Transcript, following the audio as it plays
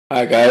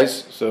Hi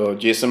guys, so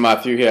Jason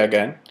Matthew here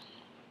again,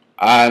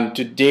 and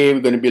today we're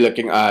going to be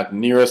looking at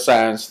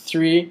Neuroscience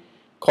 3,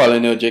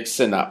 Cholinergic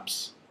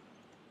synapse.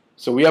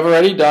 So we have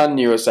already done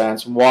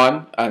Neuroscience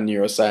 1 and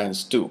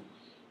Neuroscience 2.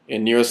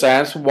 In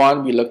Neuroscience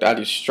 1 we looked at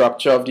the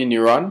structure of the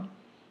neuron,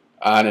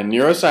 and in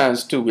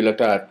Neuroscience 2 we looked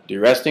at the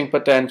resting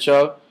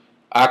potential,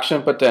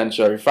 action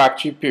potential,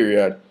 refractory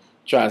period,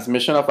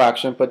 transmission of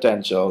action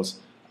potentials,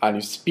 and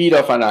the speed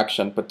of an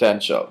action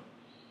potential.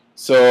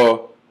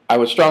 So I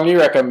would strongly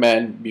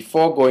recommend,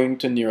 before going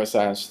to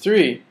Neuroscience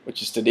 3,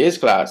 which is today's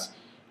class,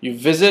 you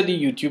visit the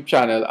YouTube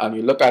channel and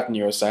you look at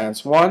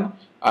Neuroscience 1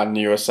 and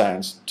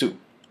Neuroscience 2.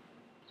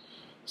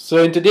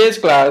 So in today's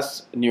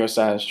class,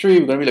 Neuroscience 3,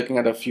 we're going to be looking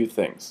at a few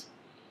things.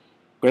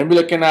 We're going to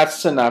be looking at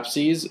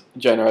synapses,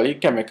 generally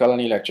chemical and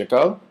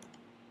electrical.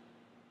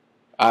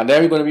 And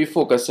then we're going to be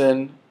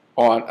focusing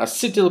on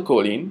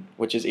acetylcholine,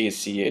 which is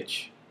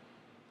ACH.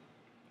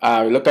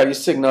 We look at the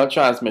signal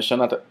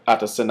transmission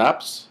at a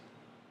synapse.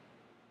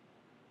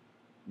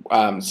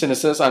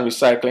 Synthesis and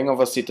recycling of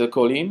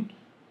acetylcholine.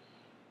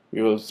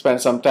 We will spend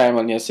some time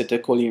on the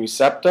acetylcholine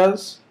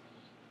receptors,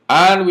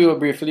 and we will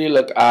briefly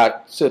look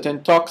at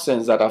certain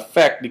toxins that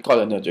affect the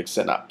cholinergic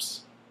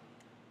synapse.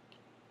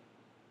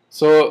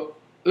 So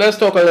let's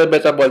talk a little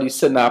bit about the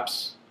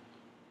synapse,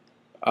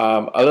 In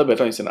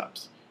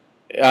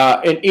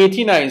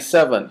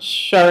 1897,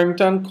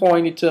 Sherrington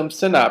coined the term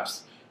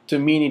synapse to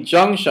mean a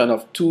junction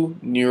of two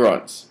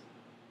neurons.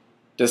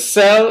 The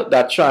cell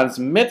that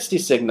transmits the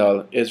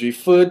signal is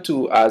referred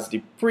to as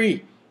the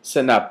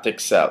presynaptic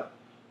cell,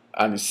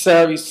 and the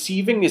cell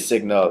receiving the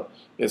signal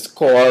is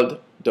called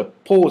the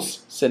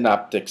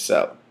postsynaptic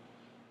cell.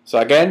 So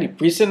again, the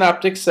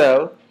presynaptic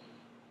cell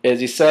is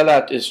the cell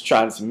that is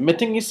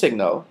transmitting the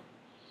signal,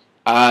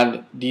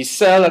 and the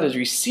cell that is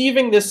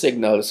receiving the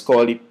signal is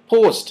called the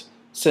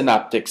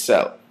postsynaptic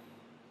cell.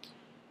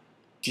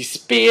 The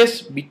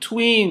space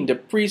between the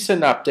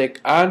presynaptic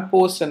and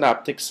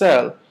postsynaptic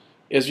cell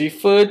is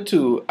referred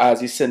to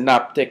as the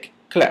synaptic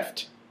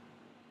cleft.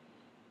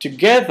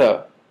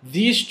 Together,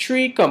 these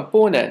three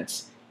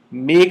components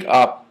make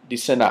up the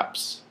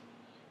synapse.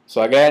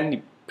 So again,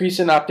 the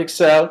presynaptic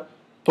cell,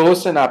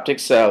 postsynaptic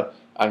cell,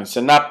 and the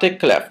synaptic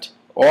cleft,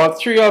 all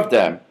three of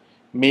them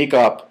make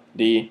up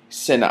the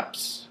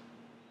synapse.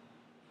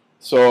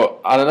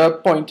 So another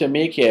point to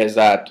make here is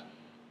that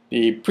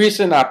the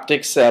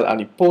presynaptic cell and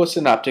the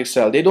postsynaptic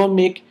cell, they don't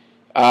make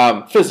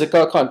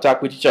physical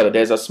contact with each other.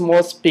 There's a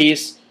small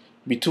space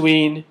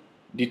between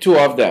the two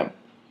of them.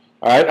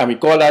 Alright, and we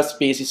call that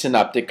space the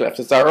synaptic cleft.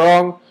 It's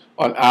around,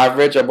 on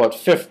average, about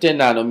 50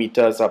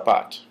 nanometers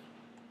apart.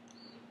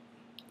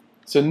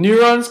 So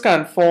neurons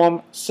can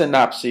form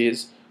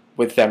synapses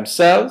with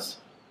themselves,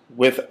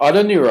 with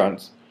other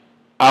neurons,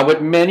 and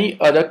with many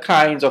other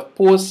kinds of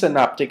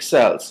postsynaptic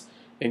cells,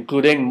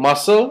 including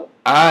muscle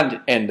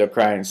and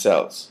endocrine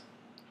cells.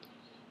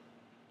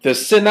 The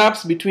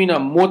synapse between a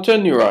motor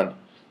neuron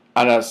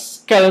and a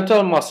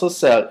skeletal muscle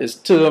cell is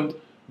termed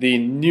the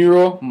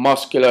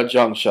neuromuscular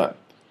junction,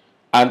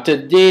 and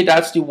today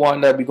that's the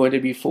one that we're going to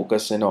be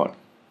focusing on.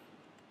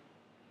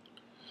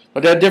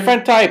 But there are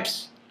different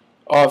types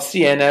of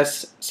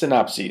CNS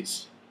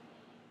synapses.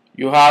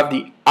 You have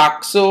the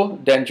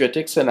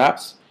axodendritic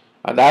synapse,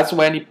 and that's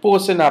when the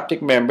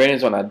postsynaptic membrane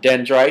is on a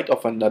dendrite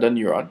of another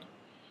neuron.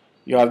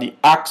 You have the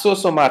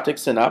axosomatic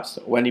synapse,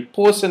 when the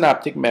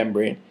postsynaptic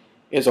membrane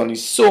is on the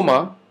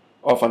soma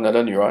of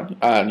another neuron,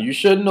 and you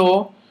should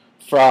know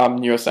from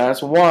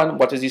Neuroscience 1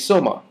 what is the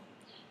soma.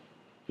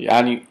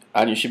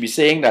 And you should be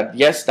saying that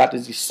yes, that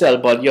is the cell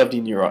body of the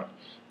neuron.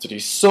 So the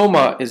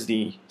soma is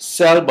the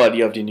cell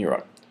body of the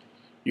neuron.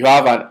 You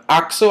have an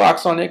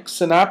axonic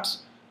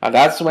synapse, and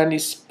that's when the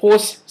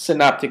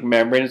postsynaptic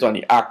membrane is on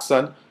the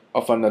axon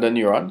of another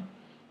neuron.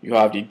 You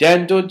have the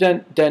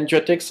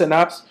dendritic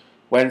synapse,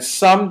 when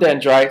some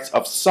dendrites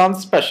of some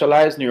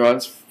specialized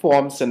neurons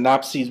form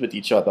synapses with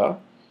each other.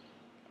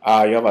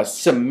 You have a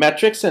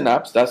symmetric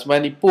synapse, that's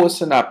when the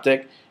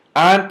postsynaptic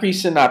and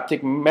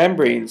presynaptic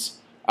membranes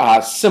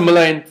are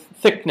similar in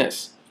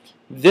thickness.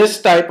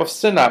 This type of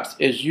synapse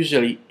is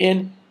usually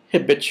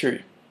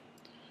inhibitory.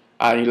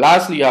 And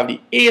lastly, you have the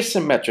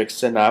asymmetric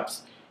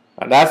synapse,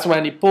 and that's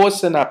when the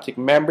postsynaptic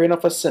membrane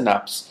of a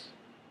synapse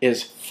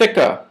is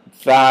thicker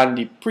than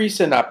the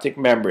presynaptic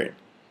membrane.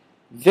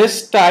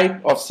 This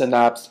type of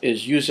synapse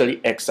is usually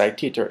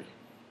excitatory.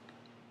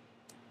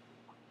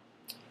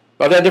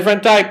 But there are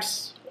different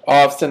types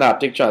of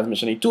synaptic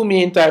transmission. The two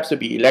main types would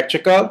be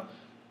electrical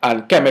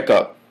and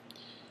chemical.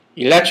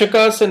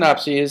 Electrical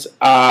synapses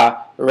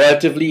are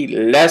relatively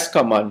less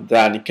common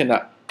than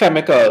the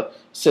chemical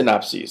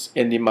synapses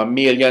in the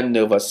mammalian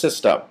nervous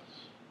system.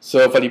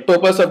 So for the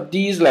purpose of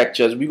these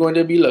lectures, we're going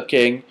to be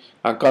looking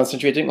and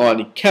concentrating on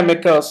the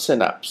chemical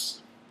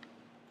synapse.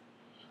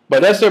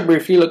 But let's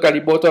briefly look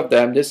at both of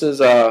them. This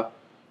is an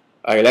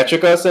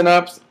electrical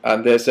synapse,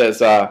 and this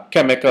is a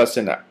chemical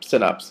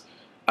synapse.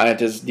 And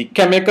it is the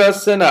chemical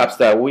synapse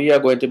that we are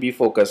going to be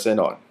focusing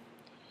on.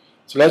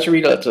 So let's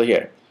read a little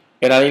here.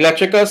 In an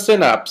electrical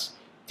synapse,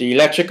 the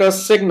electrical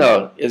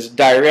signal is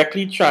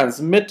directly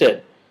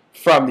transmitted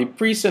from the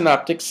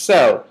presynaptic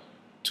cell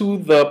to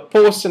the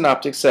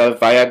postsynaptic cell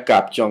via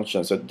gap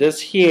junction. So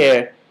this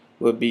here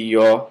will be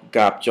your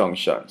gap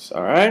junctions,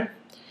 all right?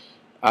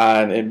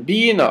 And in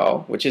B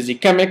now, which is the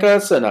chemical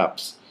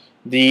synapse,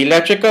 the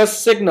electrical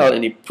signal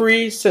in the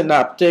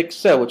presynaptic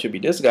cell, which would be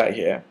this guy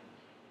here,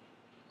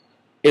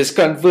 is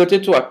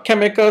converted to a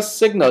chemical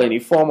signal in the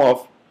form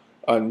of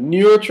a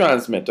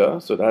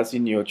neurotransmitter. So that's the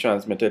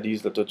neurotransmitter.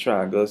 These little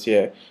triangles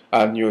here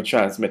are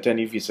neurotransmitter in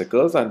the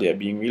vesicles, and they're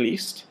being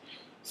released.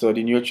 So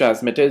the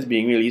neurotransmitter is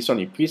being released on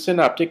the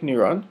presynaptic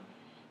neuron.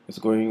 It's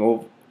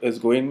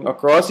going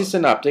across the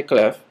synaptic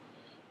cleft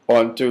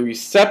onto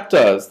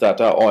receptors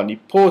that are on the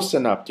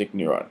postsynaptic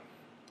neuron.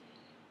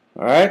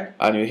 Alright,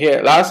 and you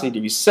hear lastly, the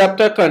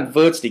receptor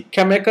converts the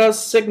chemical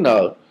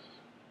signal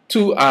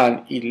to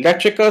an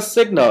electrical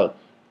signal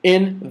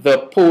in the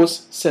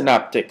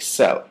postsynaptic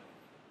cell.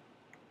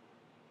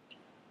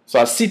 So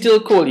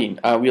acetylcholine,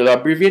 and we'll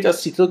abbreviate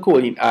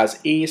acetylcholine as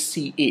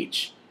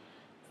ACH,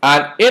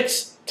 and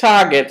its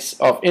targets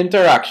of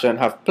interaction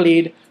have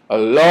played a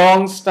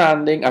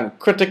long-standing and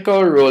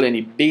critical role in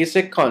the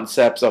basic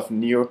concepts of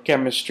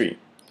neurochemistry.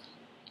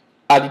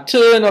 At the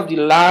turn of the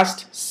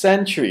last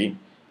century,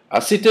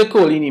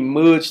 acetylcholine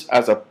emerged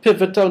as a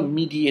pivotal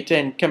mediator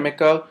in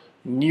chemical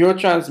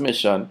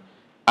neurotransmission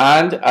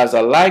and as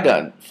a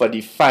ligand for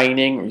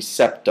defining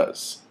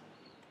receptors.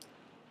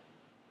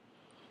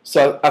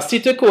 So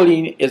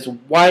acetylcholine is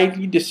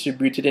widely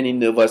distributed in the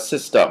nervous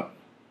system.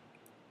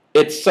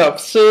 It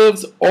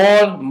subserves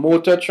all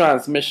motor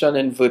transmission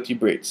in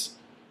vertebrates,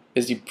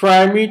 is the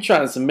primary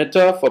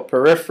transmitter for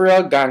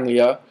peripheral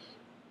ganglia,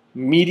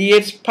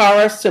 mediates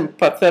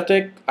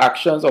parasympathetic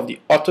actions of the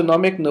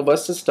autonomic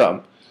nervous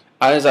system,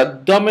 and is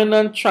a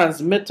dominant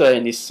transmitter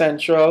in the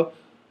central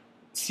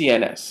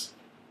CNS.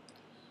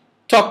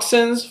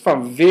 Toxins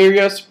from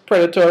various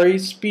predatory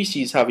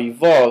species have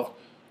evolved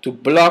to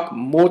block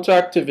motor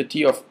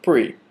activity of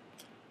prey.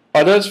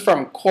 Others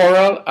from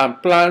coral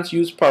and plants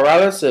use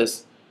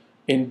paralysis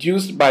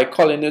induced by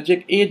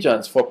cholinergic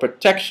agents for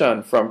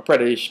protection from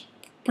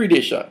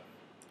predation.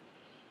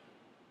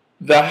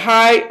 The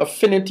high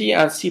affinity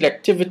and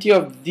selectivity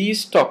of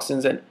these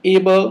toxins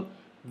enable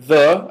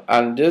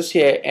and this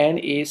here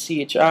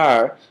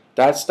NACHR,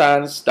 that's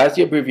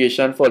the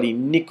abbreviation for the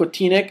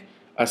nicotinic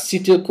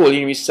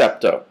acetylcholine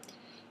receptor.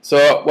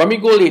 So when we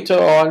go later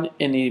on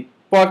in the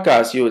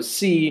podcast, you will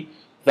see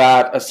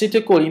that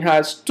acetylcholine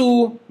has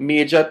two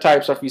major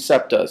types of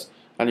receptors,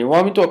 and the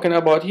one we're talking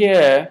about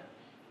here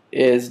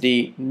is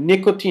the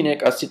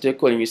nicotinic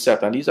acetylcholine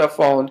receptor, and these are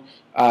found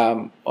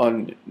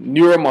on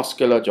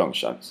neuromuscular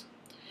junctions.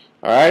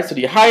 Alright, so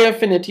the high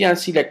affinity and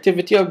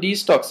selectivity of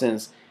these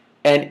toxins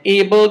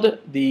enabled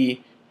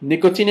the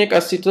nicotinic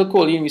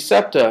acetylcholine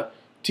receptor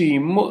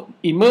to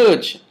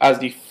emerge as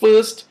the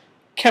first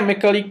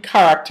chemically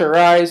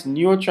characterized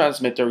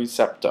neurotransmitter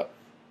receptor.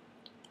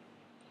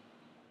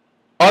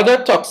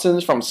 Other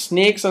toxins from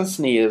snakes and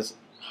snails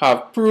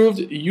have proved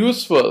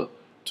useful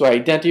to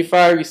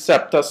identify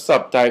receptor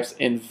subtypes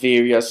in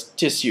various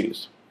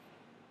tissues.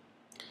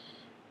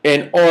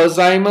 In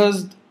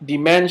Alzheimer's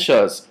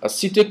dementias,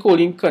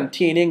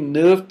 acetylcholine-containing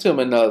nerve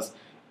terminals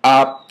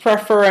are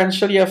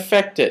preferentially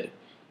affected,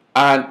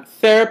 and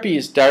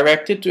therapies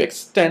directed to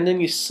extending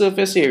the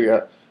surface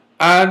area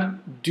and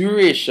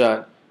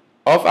duration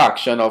of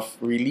action of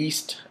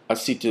released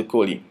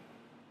acetylcholine.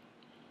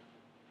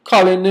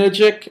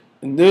 Cholinergic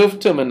nerve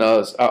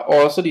terminals are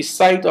also the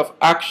site of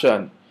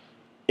action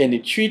in the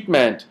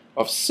treatment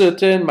of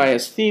certain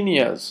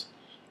myasthenias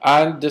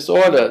and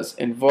disorders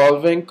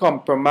involving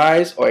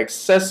compromised or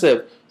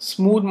excessive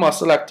smooth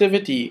muscle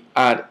activity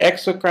and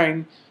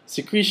exocrine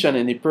secretion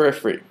in the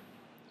periphery.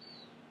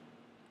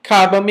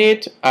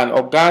 Carbamate and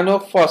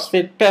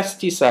organophosphate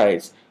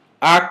pesticides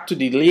act to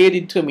delay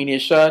the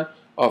termination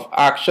of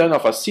action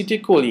of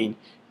acetylcholine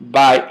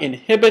by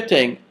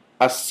inhibiting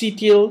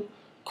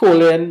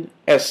acetylcholine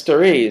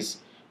esterase,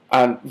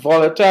 and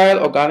volatile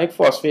organic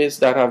phosphates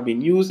that have been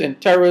used in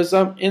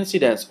terrorism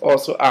incidents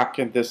also act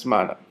in this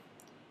manner.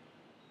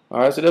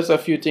 Alright, so there's a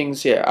few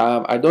things here.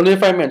 I don't know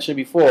if I mentioned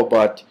before,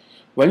 but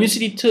when you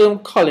see the term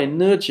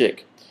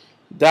cholinergic,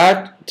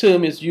 that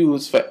term is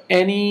used for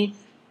any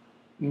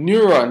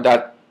neuron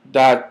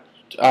that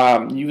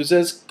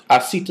uses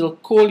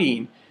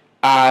acetylcholine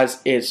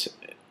as its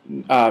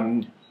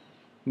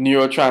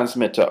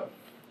neurotransmitter.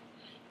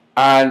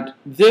 And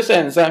this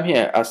enzyme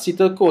here,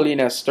 acetylcholine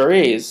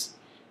esterase,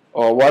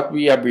 or what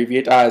we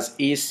abbreviate as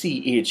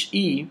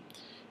ACHE,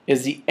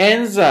 is the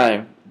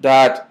enzyme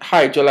that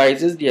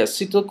hydrolyzes the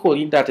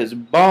acetylcholine that is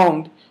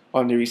bound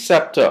on the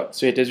receptor.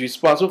 So it is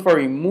responsible for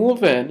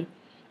removing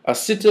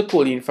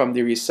acetylcholine from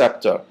the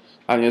receptor.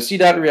 And you'll see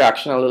that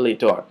reaction a little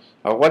later on.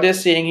 What they're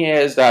saying here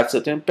is that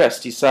certain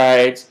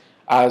pesticides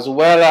as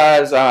well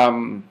as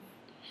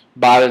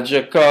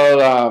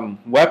biological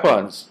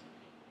weapons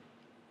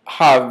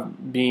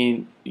have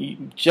been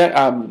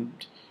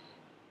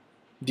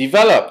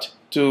developed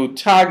to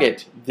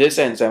target this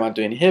enzyme and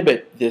to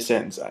inhibit this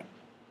enzyme.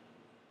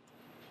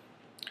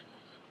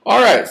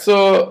 Alright,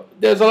 so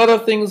there's a lot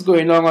of things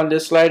going on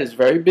this slide. It's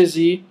very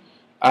busy,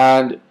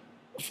 and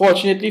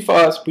fortunately for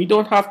us, we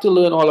don't have to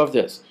learn all of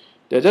this.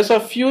 There's just a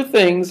few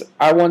things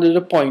I wanted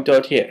to point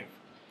out here,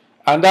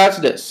 and that's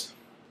this.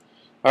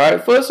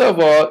 Alright, first of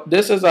all,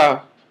 this is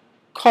a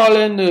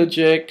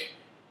cholinergic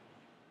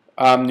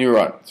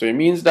neuron. So it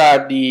means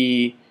that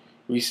the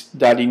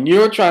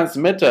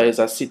neurotransmitter is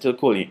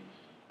acetylcholine.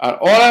 And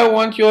all I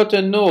want you all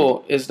to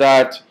know is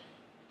that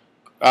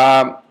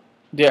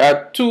there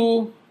are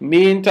two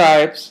main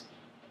types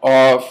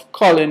of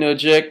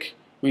cholinergic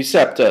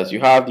receptors.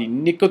 You have the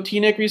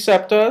nicotinic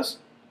receptors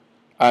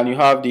and you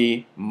have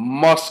the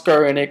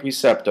muscarinic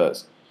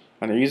receptors.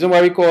 And the reason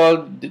why we call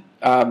the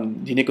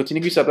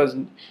nicotinic receptors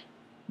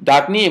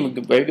that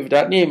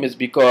name is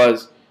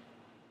because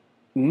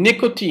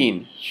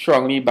nicotine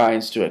strongly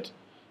binds to it.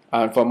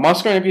 And for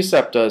muscarinic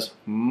receptors,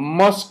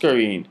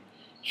 muscarine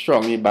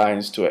strongly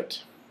binds to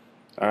it.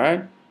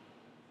 Alright?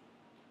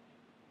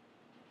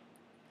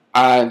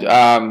 And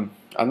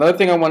another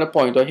thing I want to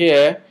point out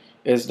here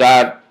is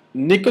that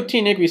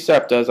nicotinic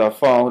receptors are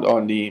found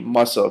on the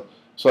muscle.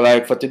 So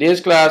like for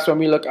today's class, when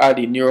we look at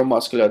the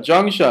neuromuscular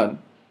junction,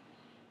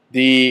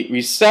 the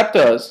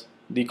receptors,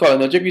 the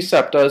cholinergic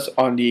receptors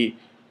on the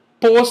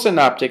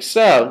postsynaptic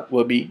cell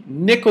will be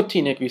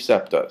nicotinic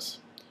receptors.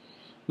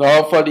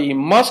 Now for the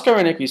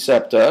muscarinic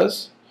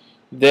receptors,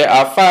 there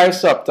are 5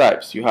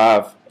 subtypes. You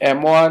have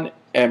M1,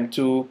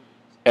 M2,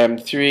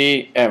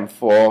 M3,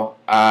 M4,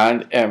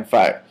 and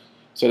M5.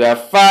 So there are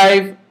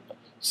 5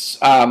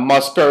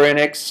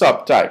 muscarinic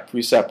subtype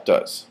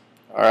receptors.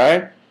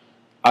 Alright?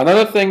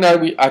 Another thing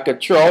that I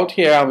could throw out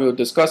here and we'll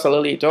discuss a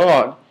little later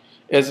on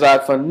is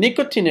that for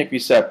nicotinic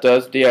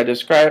receptors, they are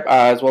described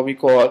as what we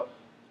call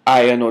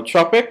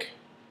ionotropic,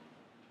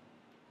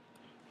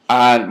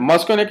 and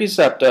muscarinic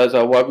receptors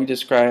are what we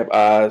describe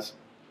as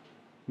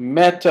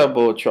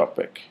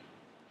metabotropic.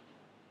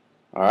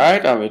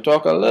 Alright, and we'll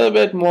talk a little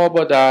bit more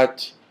about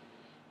that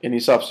in the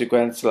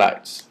subsequent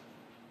slides.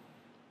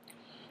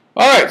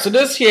 Alright, so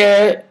this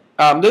here,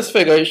 this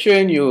figure is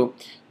showing you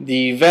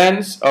the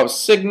events of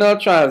signal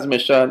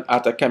transmission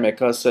at a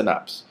chemical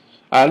synapse.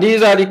 And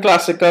these are the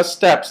classical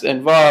steps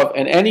involved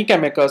in any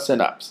chemical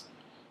synapse.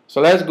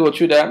 So let's go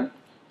through them.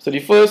 So the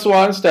first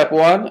one, step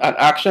 1, an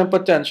action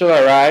potential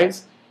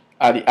arrives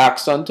at the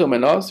axon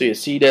terminal. So you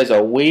see there's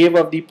a wave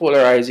of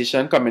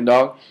depolarization coming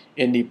down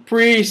in the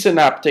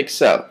presynaptic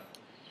cell.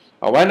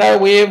 And when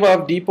that wave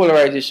of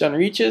depolarization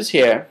reaches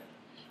here,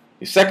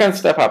 the second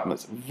step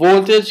happens.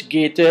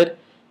 Voltage-gated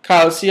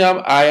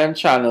calcium ion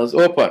channels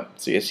open.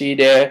 So you see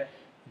there,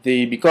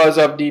 because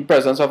of the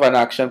presence of an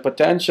action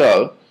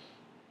potential,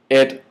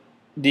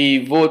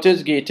 the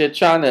voltage-gated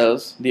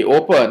channels, they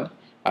open,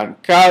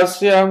 and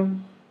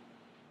calcium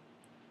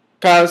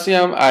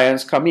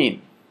ions come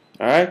in.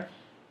 Alright?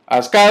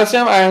 As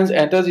calcium ions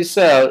enters the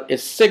cell, it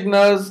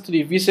signals to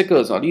the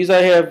vesicles. Now these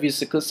are here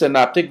vesicles,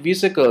 synaptic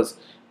vesicles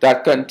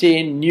that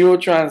contain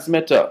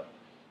neurotransmitter.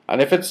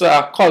 And if it's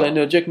a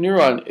cholinergic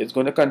neuron, it's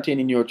going to contain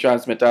the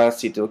neurotransmitter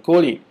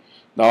acetylcholine.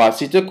 Now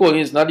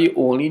acetylcholine is not the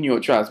only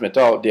neurotransmitter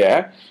out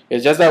there.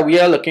 It's just that we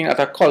are looking at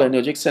a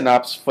cholinergic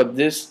synapse for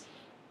this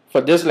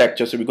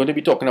lecture. So we're going to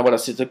be talking about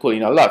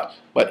acetylcholine a lot.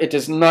 But it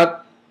is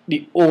not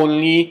the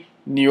only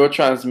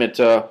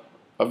neurotransmitter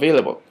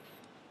available.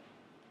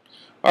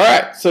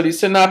 Alright, so the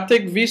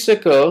synaptic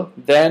vesicle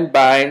then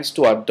binds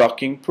to a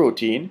docking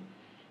protein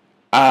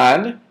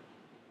and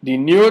the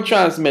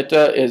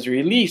neurotransmitter is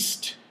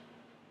released,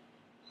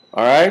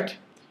 alright,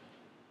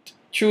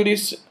 through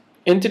this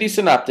into the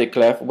synaptic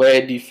cleft where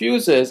it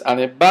diffuses and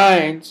it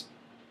binds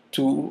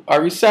to a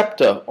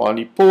receptor on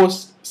the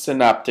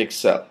postsynaptic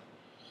cell.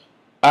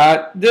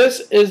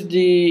 This is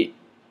the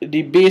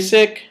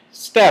basic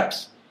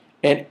steps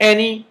in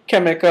any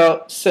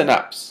chemical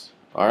synapse,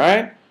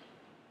 alright?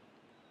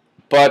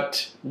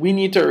 But we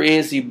need to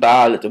raise the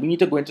bar a little. We need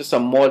to go into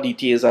some more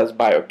details as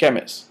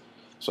biochemists.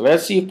 So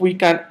let's see if we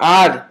can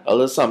add a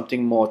little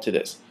something more to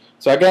this.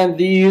 So again,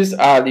 these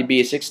are the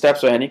basic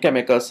steps of any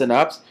chemical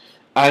synapse,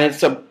 and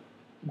it's a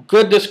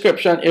good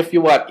description if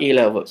you are at A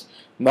levels.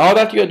 Now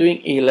that you're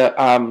doing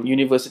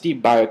university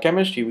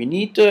biochemistry, we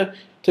need to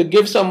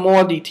give some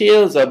more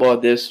details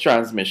about this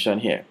transmission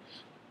here.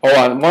 Oh,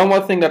 and one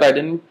more thing that I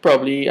didn't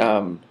probably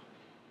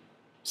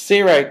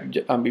say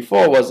right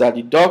before was that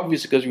the Dog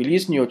vesicles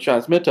release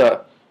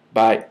neurotransmitter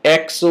by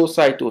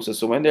exocytosis.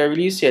 So when they're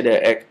released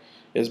here,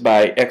 is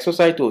by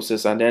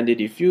exocytosis, and then they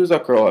diffuse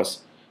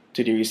across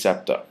to the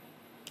receptor.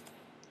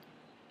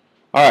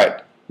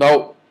 Alright,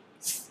 now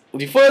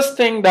the first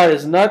thing that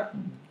is not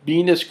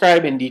being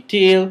described in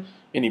detail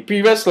in the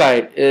previous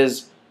slide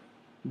is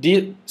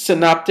the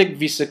synaptic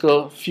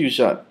vesicle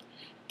fusion.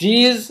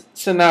 These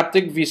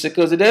synaptic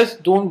vesicles, they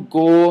just don't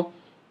go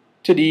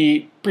to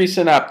the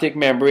presynaptic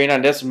membrane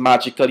and just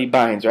magically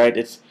binds, right?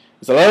 It's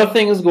a lot of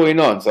things going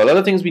on, so a lot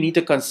of things we need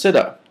to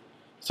consider.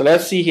 So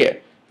let's see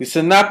here. The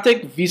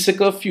synaptic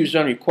vesicle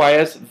fusion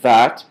requires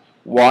that,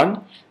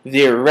 1,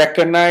 they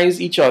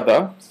recognize each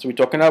other. So we're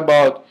talking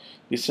about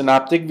the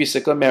synaptic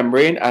vesicle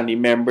membrane and the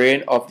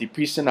membrane of the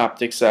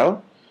presynaptic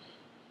cell.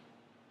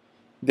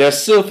 their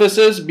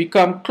surfaces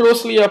become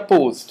closely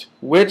opposed,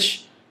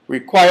 which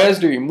requires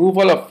the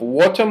removal of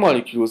water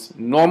molecules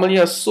normally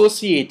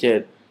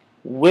associated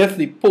with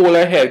the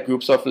polar head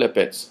groups of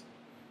lipids.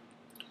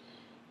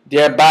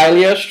 Their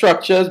bilayer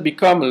structures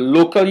become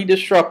locally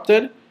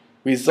disrupted,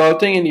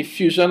 resulting in the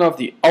fusion of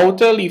the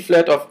outer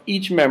leaflet of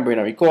each membrane,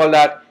 and we call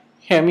that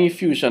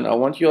hemifusion. I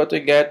want you all to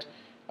get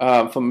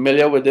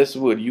familiar with this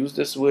word. Use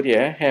this word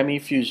here,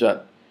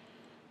 hemifusion.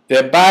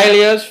 Their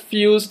bilayers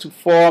fuse to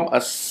form a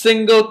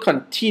single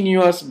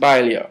continuous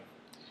bilayer.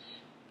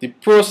 The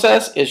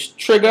process is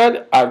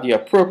triggered at the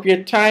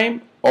appropriate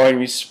time or in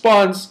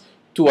response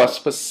to a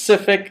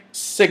specific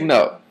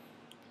signal.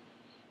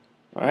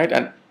 All right,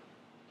 and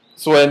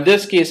so in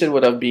this case it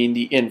would have been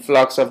the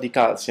influx of the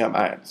calcium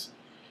ions.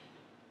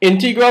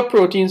 Integral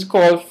proteins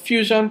called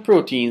fusion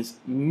proteins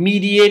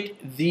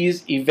mediate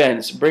these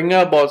events, bringing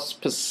about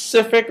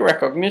specific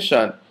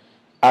recognition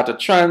at a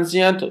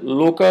transient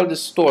local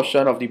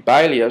distortion of the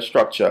bilayer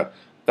structure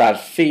that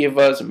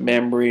favors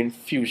membrane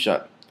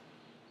fusion.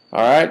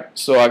 Alright,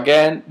 so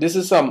again, this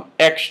is some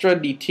extra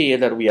detail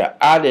that we are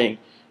adding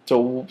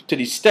to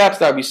the steps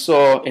that we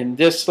saw in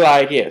this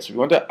slide here. So we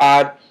want to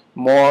add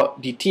more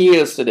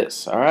details to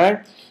this.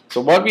 Alright,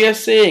 so what we are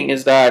saying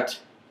is that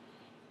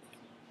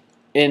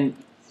in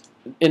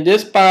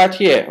this part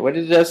here, what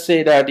did it just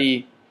say that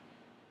the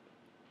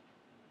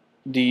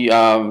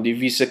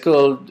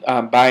vesicle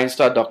binds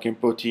to a docking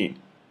protein?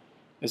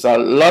 There's a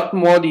lot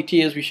more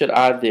details we should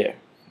add there.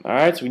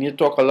 Alright, so we need to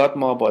talk a lot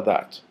more about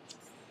that.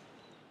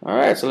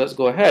 Alright, so let's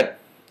go ahead.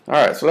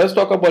 Alright, so let's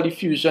talk about the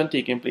fusion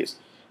taking place.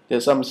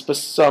 There's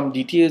some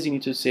details you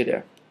need to say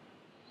there.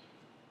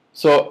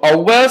 So a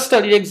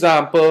well-studied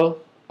example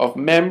of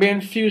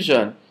membrane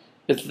fusion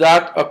is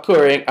that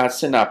occurring at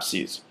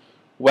synapses,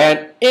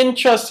 when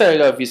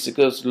intracellular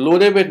vesicles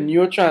loaded with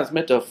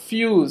neurotransmitter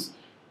fuse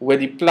with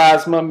the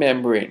plasma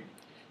membrane.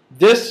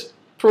 This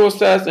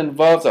process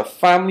involves a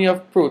family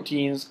of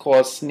proteins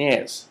called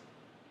snares.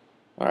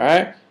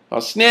 Alright, now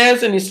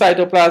snares in the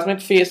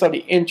cytoplasmic phase of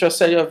the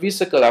intracellular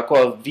vesicle are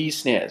called V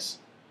snares.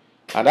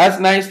 And that's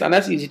nice and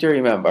that's easy to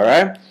remember,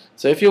 right?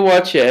 So if you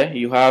watch here,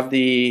 you have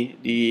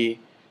the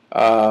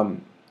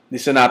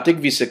synaptic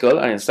vesicle,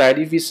 and inside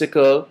the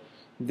vesicle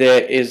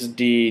there is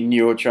the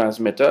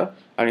neurotransmitter,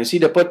 and you see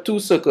they put two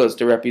circles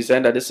to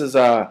represent that this is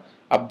a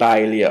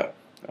bilayer.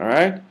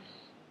 Alright,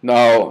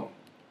 now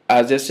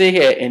as they say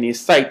here, in the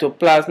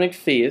cytoplasmic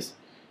phase,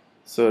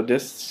 so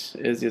this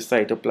is the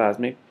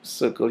cytoplasmic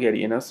circle here,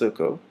 the inner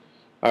circle.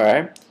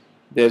 Alright,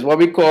 there's what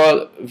we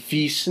call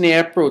V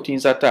snare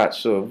proteins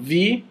attached. So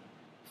V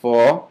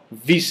for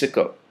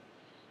vesicle.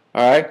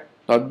 Alright,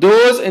 now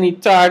those in the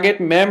target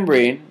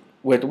membrane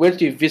with which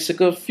the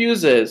vesicle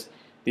fuses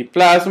the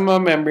plasma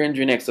membrane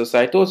during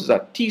exocytosis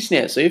are T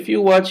snares. So if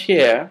you watch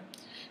here,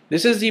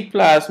 this is the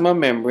plasma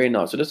membrane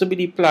now. So this will be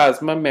the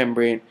plasma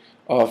membrane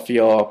of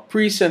your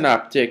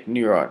presynaptic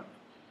neuron,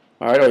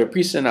 alright, or your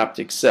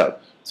presynaptic cell.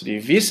 So the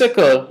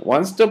vesicle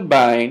wants to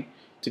bind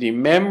to the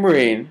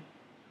membrane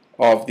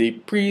of the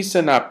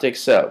presynaptic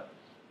cell.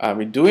 And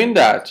we're doing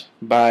that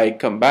by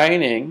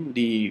combining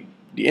the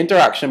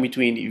interaction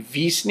between the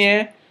V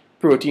snare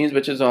proteins,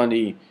 which is on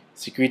the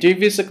secretory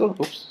vesicle,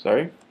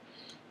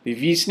 the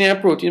V snare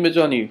protein, which is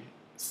on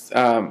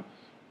the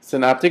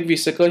synaptic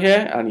vesicle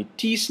here, and the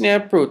T snare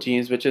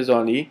proteins, which is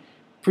on the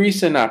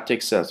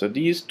presynaptic cell. So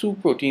these two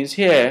proteins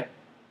here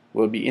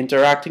will be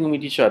interacting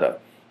with each other.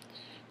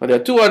 Now there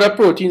are two other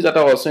proteins that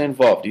are also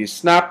involved. The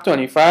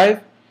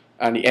SNAP25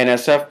 and the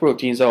NSF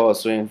proteins are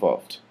also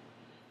involved.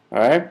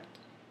 Alright,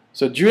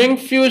 so during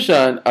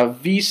fusion, a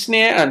V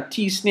snare and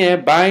T snare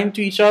bind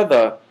to each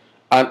other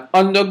and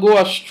undergo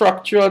a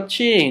structural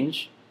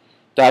change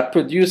that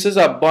produces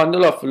a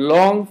bundle of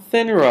long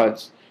thin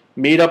rods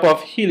made up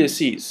of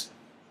helices.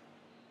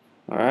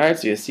 Alright,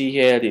 so you see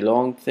here the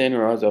long thin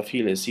rods of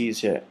helices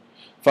here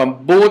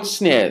from both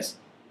snares,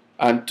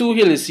 and two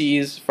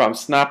helices from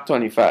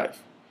SNAP25.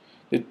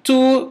 The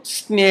two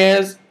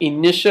snares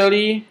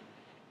initially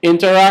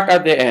interact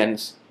at their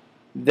ends,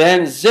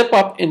 then zip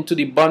up into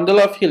the bundle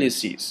of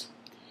helices.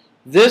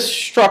 This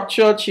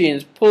structural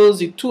change pulls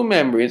the two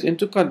membranes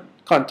into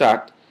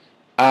contact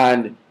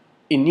and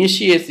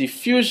initiates the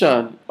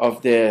fusion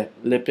of their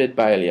lipid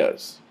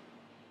bilayers.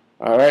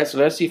 Alright, so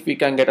let's see if we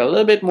can get a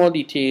little bit more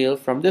detail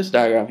from this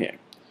diagram here.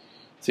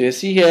 So you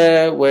see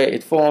here where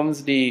it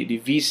forms the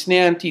V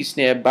snare and T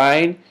snare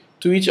bind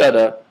to each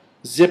other,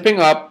 zipping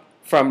up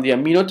from the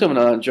amino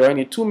terminal and joining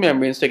the two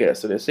membranes together.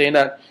 So they're saying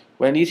that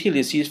when these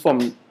helices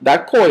form,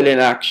 that coiling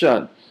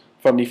action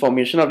from the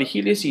formation of the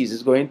helices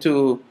is going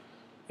to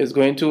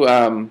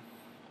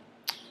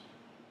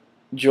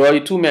draw the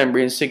two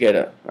membranes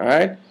together.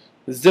 Alright,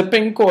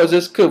 zipping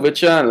causes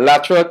curvature and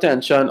lateral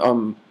tension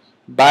on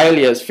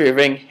bilayers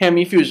favoring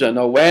hemifusion.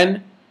 Now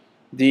when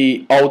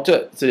the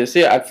outer, so they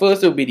say at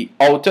first it will be the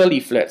outer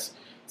leaflets.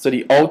 So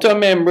the outer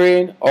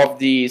membrane of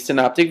the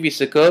synaptic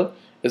vesicle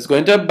is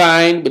going to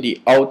bind with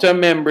the outer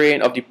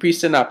membrane of the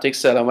presynaptic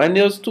cell. And when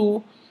those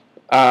two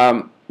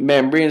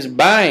membranes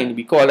bind,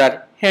 we call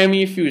that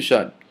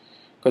hemifusion.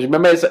 Because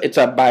remember, it's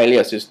a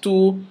bilayer. So it's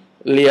two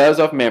layers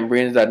of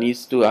membranes that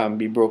needs to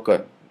be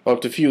broken, or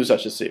to fuse, I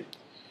should say.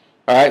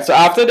 Alright, so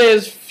after there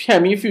is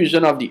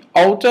hemifusion of the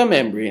outer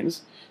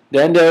membranes,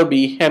 then there will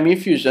be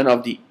hemifusion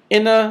of the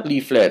inner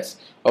leaflets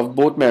of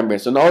both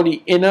membranes. So now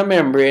the inner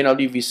membrane of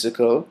the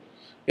vesicle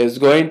is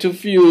going to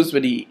fuse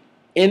with the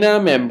inner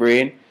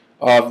membrane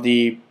of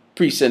the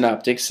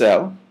presynaptic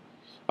cell.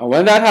 And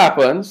when that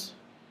happens,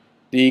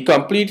 the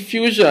complete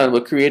fusion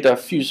will create a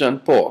fusion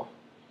pore.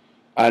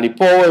 And the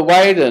pore will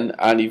widen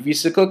and the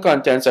vesicle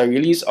contents are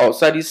released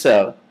outside the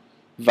cell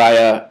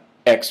via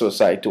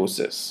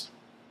exocytosis.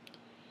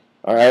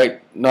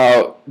 Alright,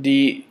 now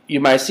you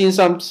might see in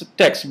some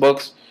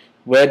textbooks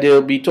where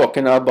they'll be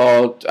talking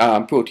about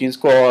proteins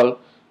called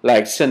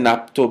like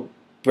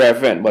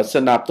synaptobrevin, but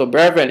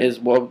synaptobrevin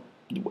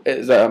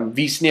is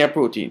V-snare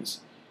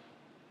proteins.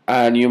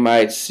 And you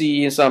might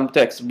see in some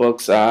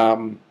textbooks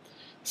syntaxin.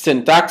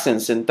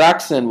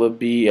 Syntaxin would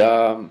be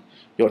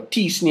your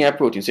T-snare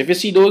proteins. If you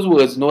see those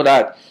words, know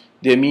that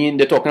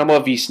they're talking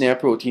about V-snare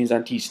proteins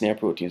and T-snare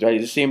proteins, right?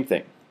 It's the same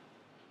thing.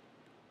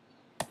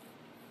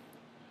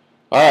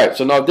 Alright,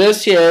 so now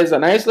this here is a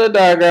nice little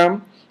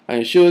diagram and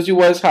it shows you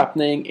what's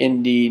happening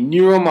in the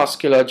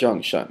neuromuscular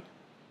junction.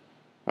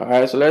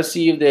 Alright, so let's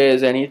see if there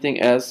is anything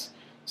else.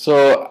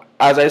 So,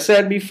 as I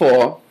said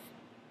before,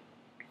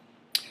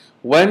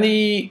 when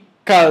the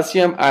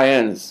calcium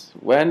ions,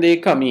 when they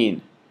come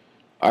in,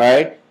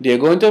 alright, they're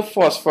going to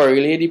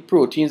phosphorylate the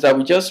proteins that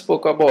we just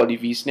spoke about, the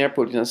V-snare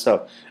proteins and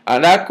stuff.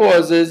 And that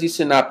causes the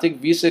synaptic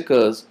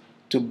vesicles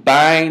to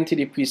bind to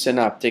the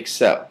presynaptic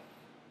cell.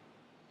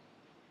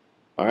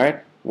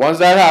 Alright, once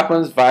that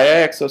happens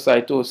via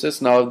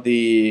exocytosis, now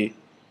the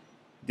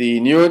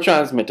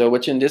neurotransmitter,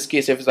 which in this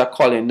case, if it's a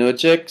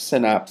cholinergic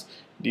synapse,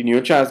 the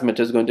neurotransmitter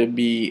is going to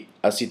be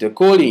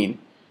acetylcholine.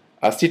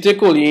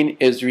 Acetylcholine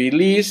is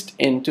released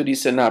into the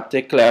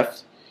synaptic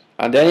cleft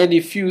and then it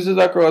diffuses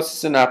across the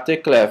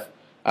synaptic cleft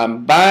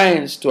and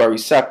binds to a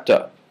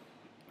receptor.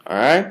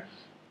 Alright,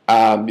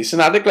 the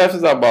synaptic cleft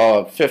is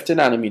about 50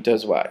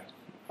 nanometers wide.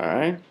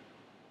 Alright,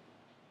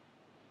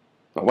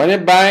 when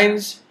it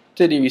binds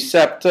to the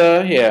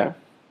receptor here,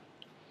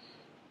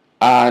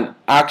 an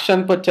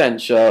action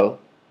potential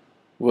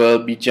will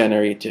be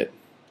generated.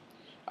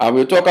 And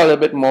we'll talk a little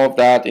bit more of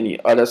that in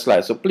the other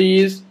slide. So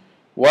please,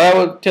 what I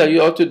will tell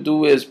you how to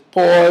do is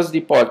pause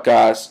the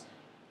podcast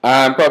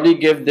and probably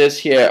give this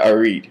here a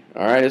read.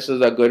 Alright, this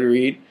is a good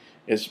read.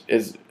 It's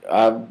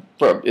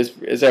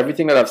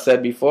everything that I've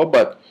said before,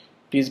 but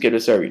please give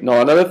this a read.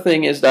 Now another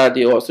thing is that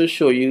they also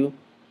show you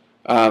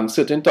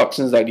certain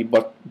toxins like the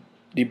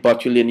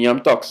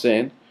botulinum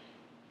toxin.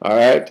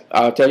 Alright,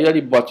 I'll tell you that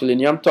the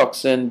botulinum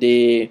toxin,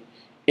 they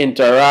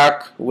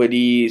interact with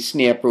the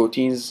snare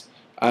proteins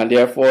and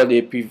therefore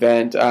they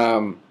prevent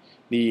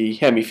the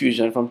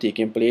hemifusion from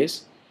taking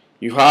place.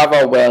 You have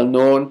a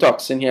well-known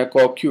toxin here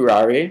called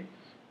curare.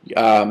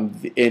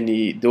 In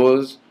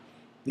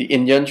the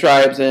Indian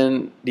tribes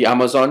and the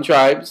Amazon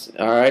tribes,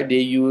 alright, they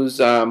use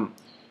the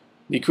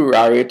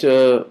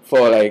curare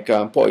for like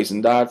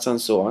poison darts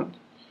and so on.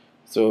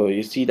 So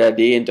you see that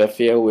they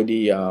interfere with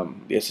the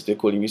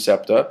acetylcholine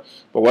receptor.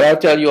 But what I'll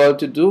tell you all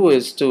to do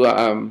is to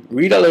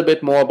read a little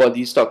bit more about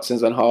these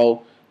toxins and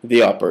how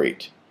they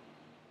operate.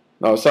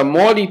 Now some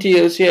more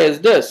details here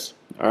is this.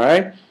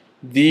 Alright,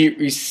 the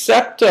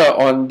receptor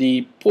on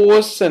the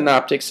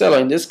postsynaptic cell, or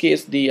in this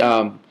case the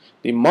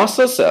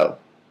muscle cell,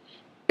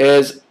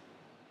 is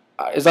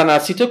an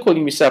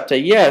acetylcholine receptor,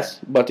 yes,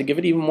 but to give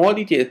it even more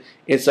detail,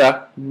 it's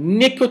a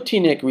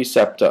nicotinic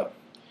receptor.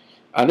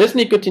 And this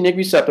nicotinic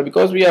receptor,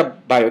 because we are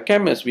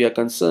biochemists, we are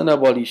concerned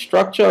about the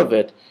structure of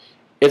it.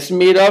 It's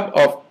made up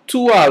of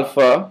 2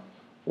 alpha,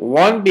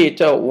 1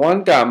 beta,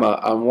 1 gamma,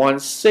 and 1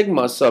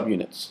 sigma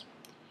subunits.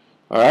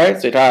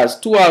 Alright, so it has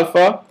 2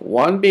 alpha,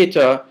 1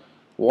 beta,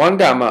 1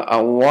 gamma,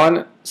 and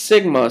 1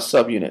 sigma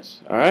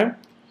subunits. Alright,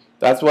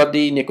 that's what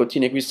the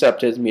nicotinic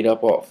receptor is made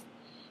up of.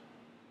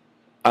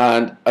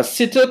 And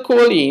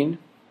acetylcholine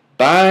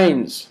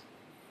binds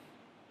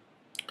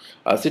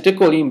to the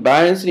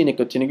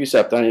nicotinic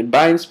receptor, and it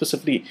binds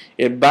specifically,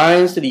 it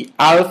binds to the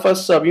alpha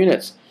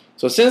subunits.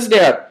 So since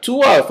there are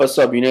 2 alpha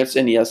subunits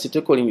in the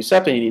acetylcholine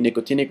receptor, in the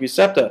nicotinic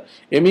receptor,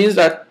 it means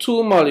that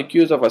 2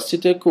 molecules of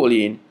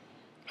acetylcholine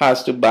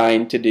has to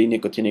bind to the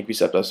nicotinic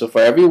receptor. So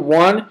for every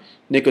 1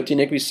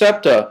 nicotinic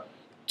receptor,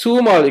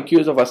 2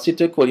 molecules of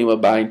acetylcholine will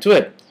bind to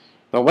it.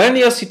 Now when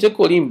the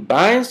acetylcholine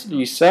binds to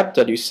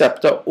the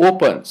receptor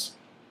opens.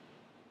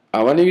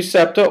 And when the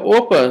receptor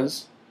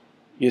opens,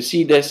 you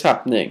see this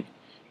happening.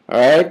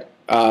 Alright,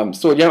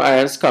 sodium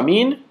ions come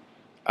in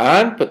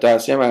and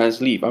potassium ions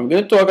leave. I'm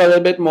going to talk a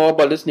little bit more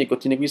about this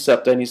nicotinic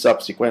receptor in the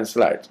subsequent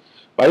slides.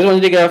 But I just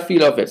wanted to get a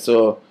feel of it.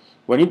 So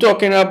when you're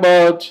talking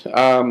about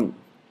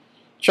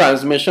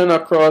transmission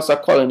across a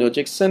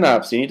cholinergic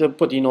synapse, you need to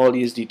put in all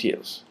these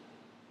details.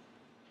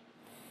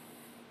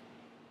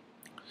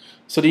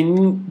 So the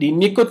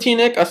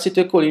nicotinic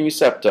acetylcholine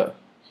receptor,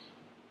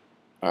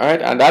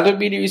 alright, and that will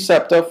be the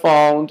receptor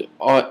found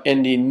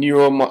in the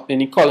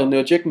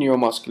cholinergic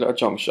neuromuscular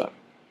junction.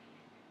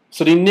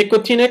 So the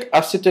nicotinic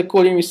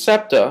acetylcholine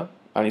receptor,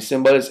 and the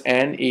symbol is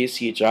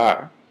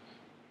NACHR,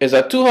 is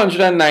a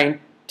 290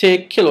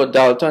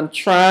 kilodalton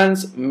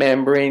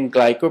transmembrane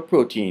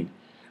glycoprotein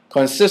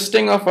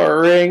consisting of a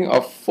ring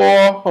of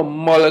 4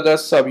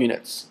 homologous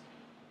subunits.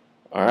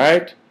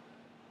 Alright?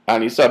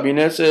 And the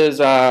subunits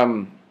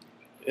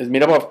is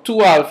made up of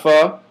 2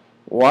 alpha,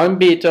 1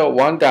 beta,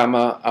 1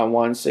 gamma, and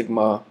 1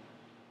 sigma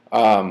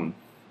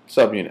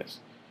subunits.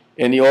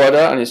 In the order,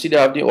 and you see they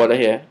have the order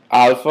here,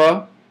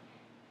 alpha,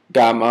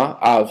 gamma,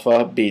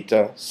 alpha,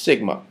 beta,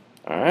 sigma.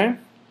 Alright?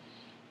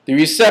 The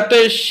receptor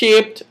is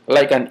shaped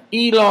like an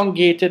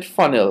elongated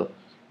funnel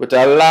with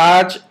a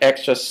large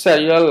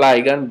extracellular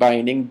ligand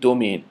binding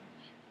domain,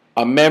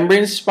 a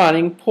membrane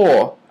spanning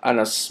pore, and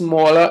a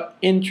smaller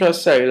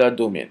intracellular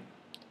domain.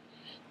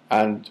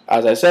 And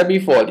as I said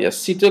before, the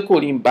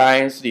acetylcholine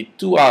binds to the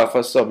 2 alpha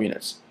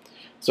subunits.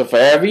 So for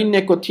every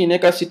nicotinic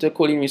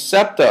acetylcholine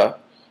receptor,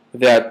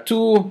 there are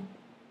 2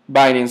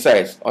 binding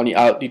sites on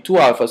the 2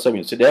 alpha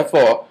subunits. So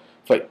therefore,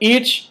 for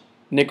each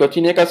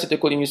nicotinic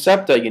acetylcholine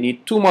receptor, you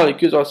need 2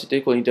 molecules of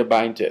acetylcholine to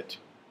bind to it.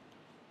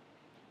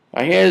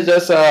 And here is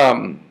just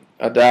a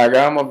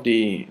diagram of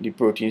the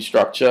protein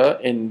structure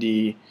in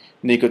the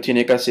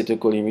nicotinic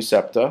acetylcholine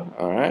receptor.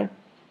 Alright.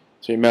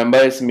 So remember,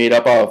 it's made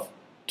up of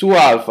 2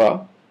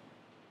 alpha,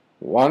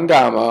 1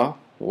 gamma,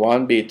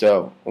 1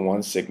 beta, and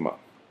 1 sigma.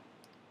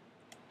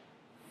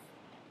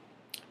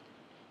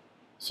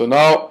 So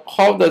now,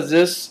 how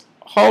does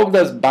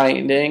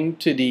binding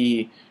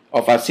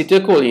of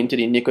acetylcholine to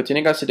the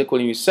nicotinic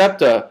acetylcholine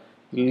receptor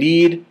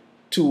lead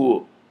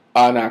to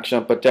an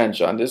action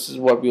potential? And this is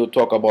what we'll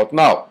talk about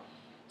now.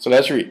 So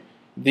let's read.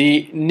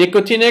 The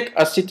nicotinic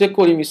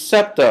acetylcholine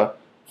receptor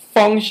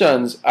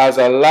functions as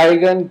a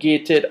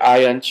ligand-gated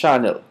ion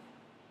channel.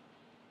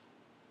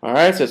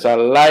 Alright, so it's a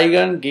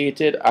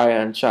ligand-gated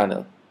ion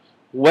channel.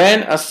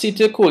 When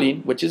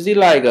acetylcholine, which is the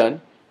ligand,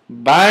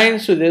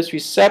 binds to this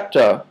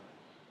receptor,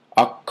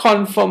 a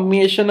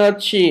conformational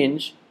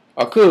change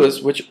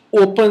occurs which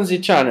opens the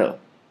channel.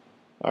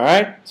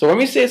 Alright, so when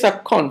we say it's a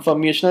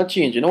conformational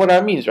change, you know what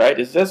that means, right?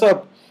 It's just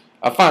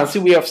a fancy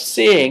way of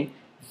saying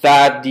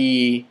that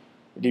the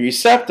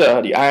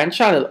receptor, the ion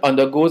channel,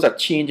 undergoes a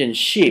change in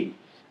shape.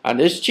 And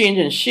this change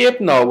in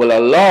shape now will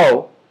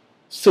allow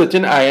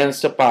certain ions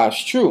to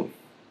pass through.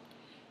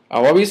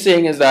 And what we're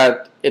saying is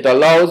that it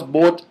allows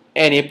both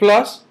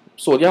Na+,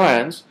 sodium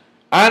ions,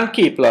 and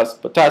K+,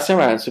 potassium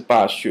ions, to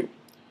pass through.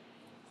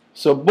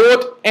 So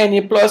both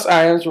Na+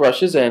 ions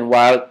rushes in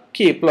while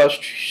K+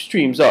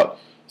 streams out.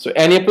 So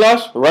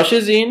Na+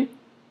 rushes in,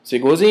 so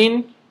it goes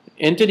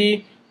into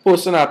the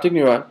postsynaptic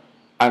neuron,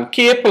 and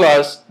K+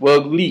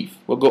 will leave,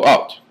 will go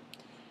out.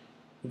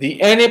 The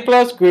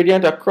Na+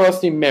 gradient across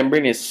the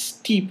membrane is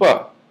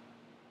steeper.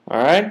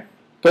 Alright?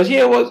 Because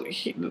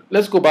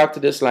let's go back to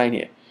this line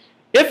here.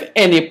 If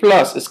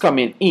Na+ is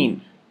coming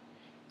in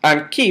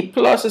and K+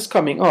 is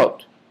coming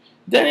out,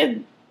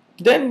 then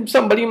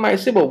somebody might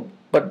say, well,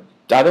 but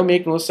that don't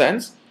make no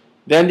sense.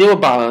 Then they will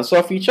balance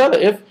off each other.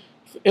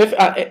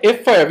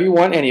 If for every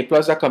 1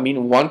 Na+ that come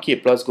in, 1 K+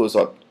 goes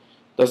out,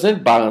 doesn't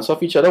it balance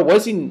off each other?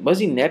 What's the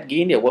net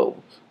gain there?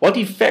 What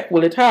effect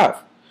will it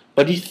have?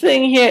 But the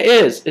thing here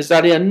is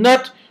that they are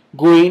not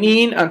going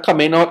in and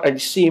coming out at the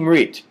same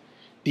rate.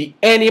 The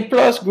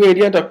Na+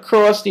 gradient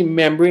across the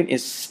membrane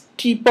is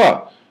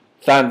steeper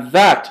than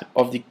that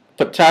of the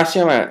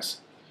potassium ions.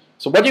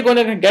 So what you're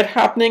going to get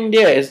happening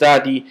there is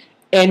that the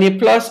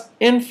Na+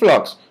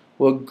 influx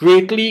will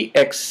greatly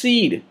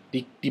exceed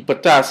the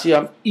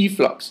potassium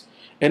efflux.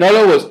 In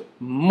other words,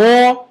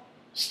 more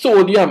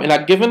sodium in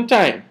a given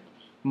time,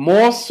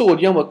 more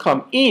sodium will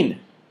come in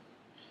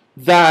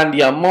than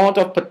the amount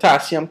of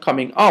potassium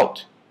coming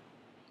out.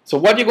 So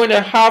what you're going to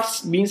have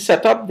being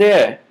set up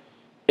there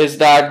is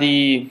that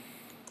you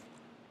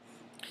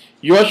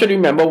all should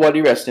remember what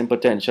the resting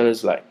potential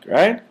is like,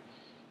 right?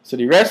 So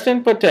the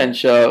resting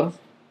potential,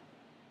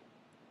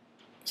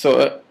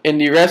 in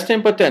the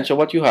resting potential,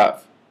 what you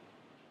have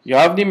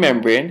the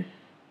membrane,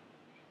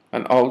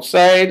 and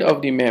outside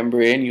of the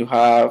membrane you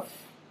have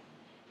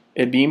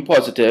it being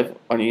positive.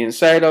 On the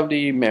inside of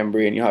the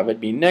membrane you have it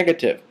being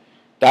negative.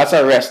 That's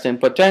a resting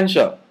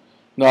potential.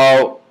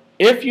 Now,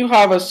 if you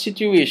have a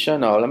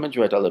situation, now let me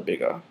draw it a little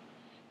bigger.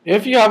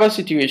 If you have a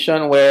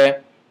situation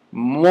where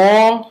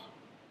more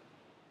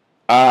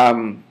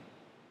Na+,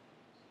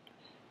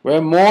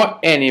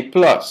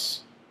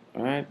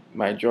 alright,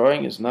 my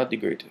drawing is not the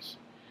greatest,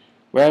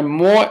 where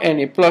more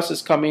Na+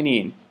 is coming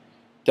in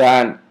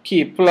than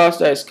K+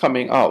 that is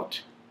coming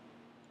out,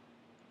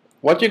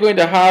 what you're going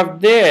to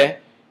have there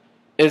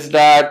is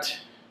that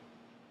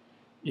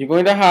you're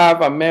going to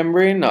have a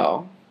membrane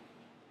now,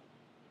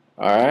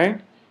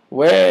 alright,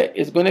 where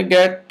it's going to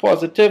get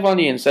positive on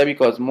the inside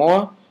because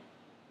more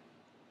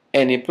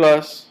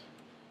Na+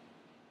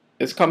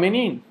 is coming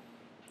in.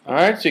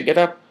 Alright, so you get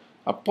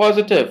a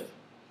positive.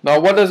 Now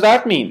what does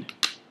that mean?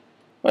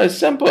 Well, it's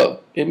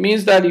simple. It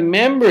means that the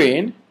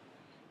membrane,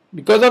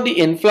 because of the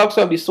influx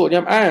of the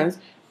sodium ions,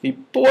 the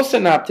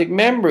postsynaptic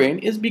membrane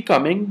is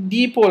becoming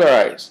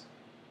depolarized.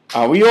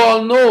 And we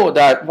all know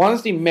that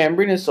once the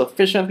membrane is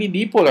sufficiently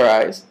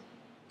depolarized,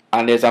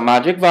 and there's a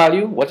magic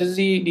value, what is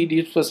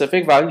the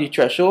specific value, the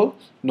threshold,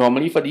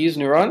 normally for these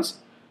neurons?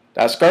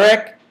 That's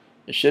correct.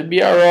 It should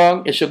be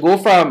around, it should go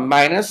from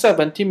minus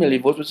 70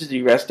 millivolts, which is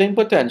the resting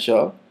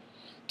potential,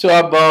 to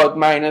about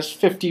minus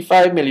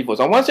 55 millivolts.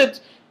 And once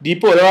it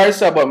depolarizes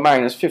to about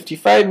minus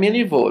 55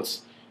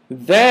 millivolts,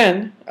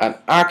 then an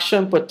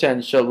action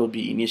potential will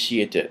be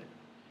initiated.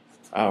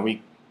 And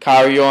we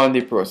carry on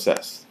the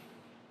process.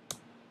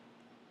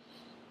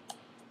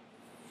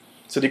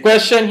 So the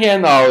question here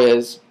now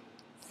is,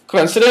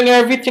 considering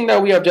everything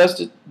that we have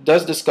just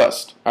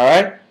discussed, all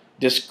right,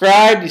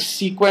 describe the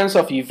sequence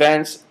of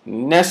events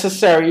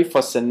necessary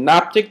for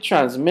synaptic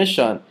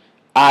transmission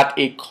at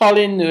a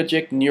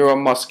cholinergic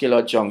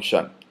neuromuscular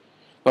junction.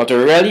 Now, to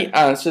really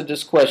answer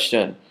this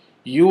question,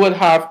 you would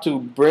have to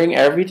bring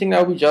everything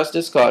that we just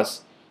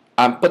discussed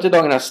and put it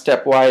down in a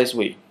stepwise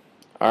way.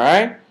 All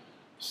right?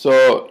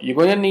 So you're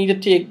going to need to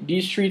take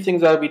these three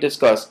things that we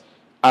discussed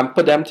and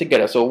put them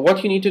together. So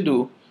what you need to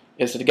do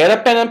is to get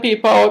a pen and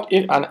paper out,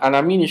 and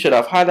I mean you should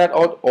have had that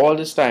out all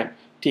this time,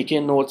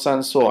 taking notes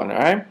and so on, all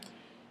right?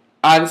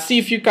 And see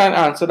if you can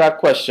answer that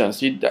question.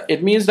 So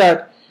it means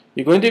that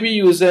you're going to be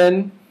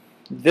using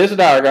this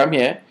diagram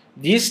here,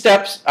 these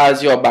steps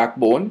as your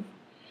backbone,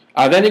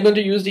 and then you're going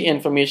to use the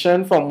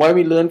information from what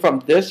we learned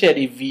from this here,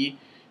 the V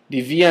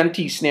and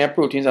T snare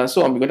proteins and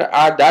so on. We're going to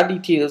add that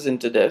details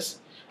into this,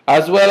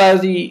 as well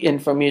as the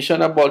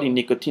information about the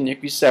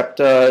nicotinic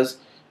receptors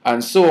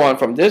and so on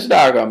from this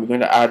diagram. We're going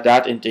to add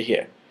that into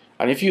here.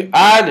 And if you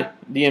add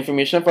the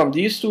information from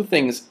these two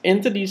things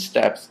into these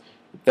steps,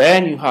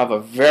 then you have a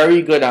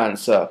very good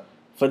answer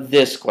for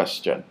this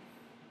question.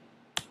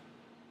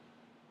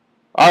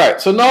 Alright,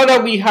 so now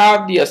that we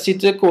have the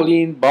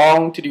acetylcholine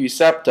bound to the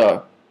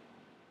receptor,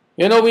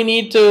 you know, we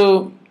need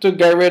to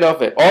get rid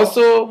of it.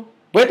 Also,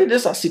 where did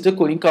this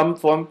acetylcholine come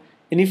from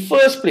in the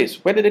first place?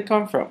 Where did it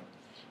come from?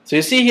 So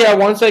you see here,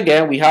 once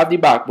again, we have the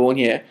backbone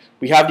here.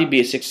 We have the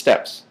basic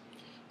steps.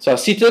 So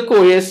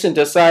acetyl-CoA is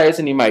synthesized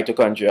in the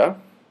mitochondria.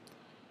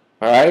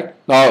 Alright,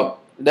 now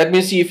let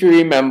me see if you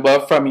remember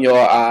from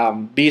your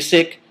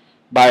basic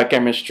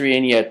biochemistry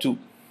in year 2.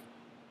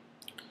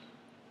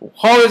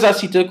 How is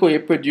acetyl-CoA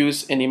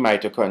produced in the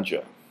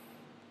mitochondria?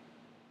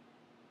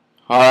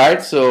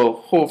 Alright, so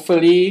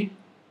hopefully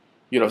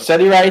you have said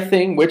the right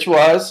thing, which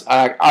was,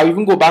 I'll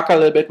even go back a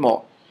little bit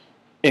more.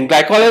 In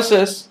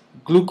glycolysis,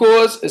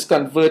 glucose is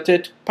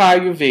converted to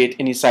pyruvate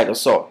in the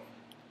cytosol.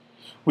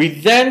 We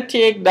then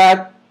take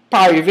that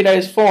pyruvate that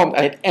is formed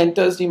and it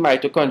enters the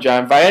mitochondria,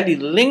 and via the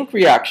link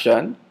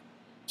reaction,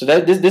 so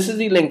that this is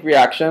the link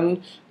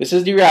reaction, this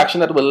is the reaction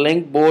that will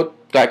link both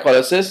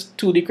glycolysis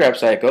to the Krebs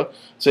cycle.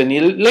 So in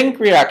the link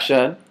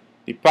reaction,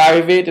 the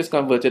pyruvate is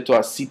converted to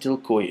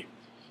acetyl-CoA.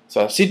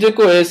 So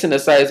acetyl-CoA is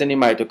synthesized in the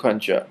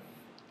mitochondria.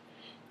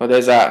 Now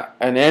there's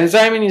an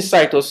enzyme in the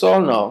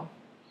cytosol now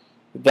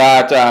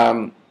that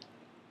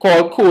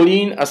called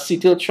choline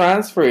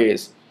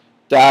acetyltransferase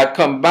that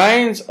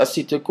combines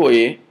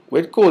acetyl-CoA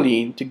with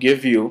choline to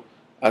give you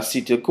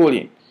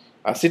acetylcholine.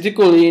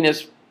 Acetylcholine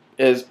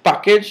is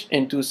packaged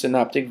into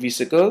synaptic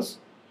vesicles.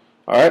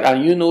 Alright,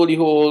 and you know the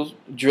whole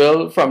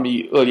drill from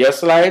the earlier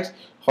slides,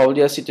 how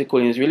the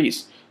acetylcholine is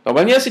released. Now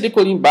when the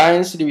acetylcholine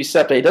binds to the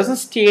receptor, it doesn't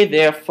stay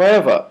there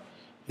forever.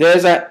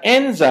 There's an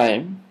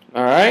enzyme,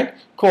 alright,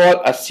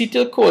 called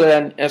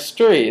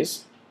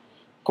acetylcholinesterase,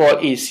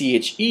 called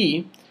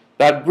ACHE,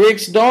 that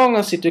breaks down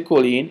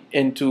acetylcholine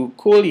into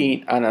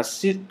choline and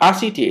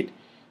acetate,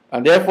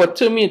 and therefore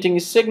terminating the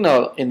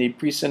signal in the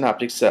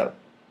presynaptic cell.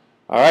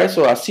 Alright,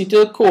 so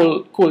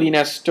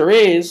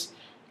acetylcholinesterase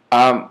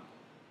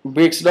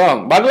breaks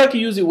down. But I like to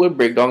use the word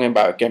breakdown in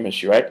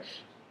biochemistry, right?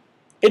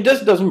 It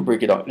just doesn't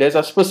break it down. There's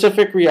a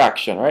specific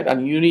reaction, right?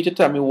 And you need to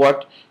tell me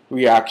what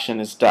reaction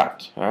is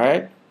that,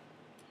 alright?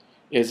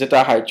 Is it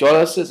a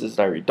hydrolysis? Is it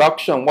a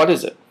reduction? What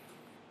is it?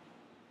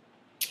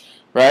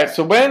 Right?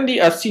 So when the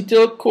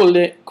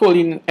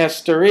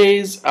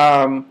acetylcholinesterase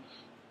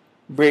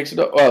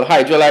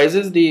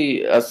hydrolyzes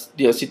the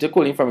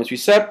acetylcholine from its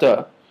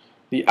receptor,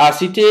 the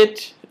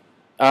acetate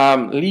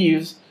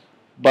leaves,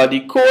 but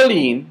the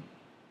choline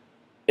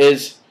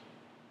is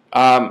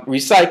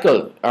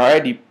recycled. All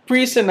right, the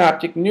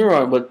presynaptic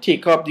neuron will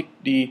take up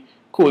the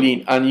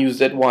choline and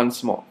use it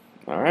once more.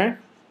 All right.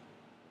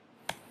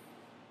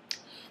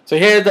 So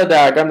here's the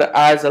diagram that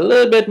adds a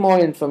little bit more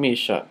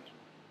information.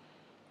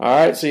 All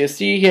right. So you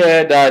see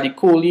here that the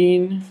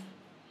choline,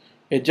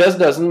 it just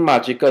doesn't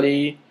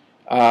magically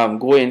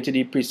go into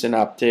the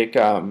presynaptic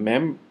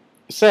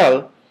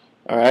cell.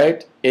 All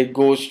right. It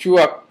goes through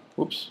a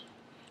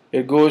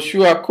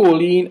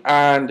choline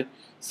and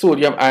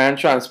sodium ion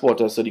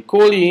transporter. So the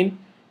choline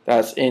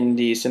that's in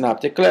the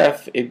synaptic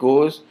cleft, it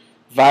goes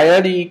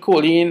via the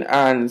choline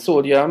and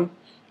sodium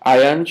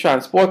ion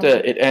transporter.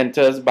 It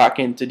enters back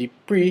into the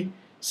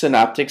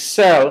presynaptic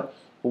cell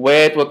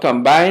where it will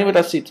combine with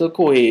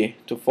acetyl-CoA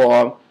to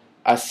form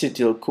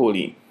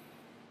acetylcholine.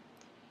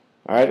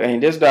 Alright, and in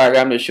this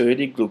diagram they show you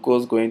the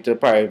glucose going to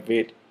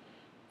pyruvate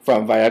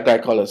from via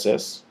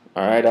glycolysis.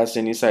 Alright, that's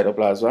in the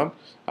cytoplasm.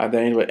 And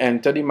then it will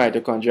enter the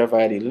mitochondria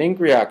via the link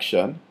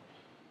reaction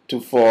to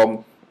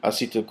form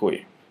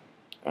acetyl-CoA.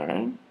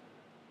 Alright.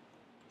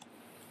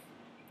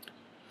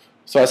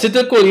 So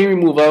acetylcholine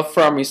removal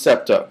from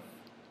receptor.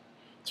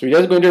 So we're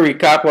just going to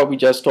recap what we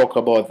just talked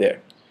about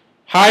there.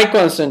 High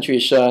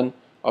concentration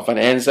of an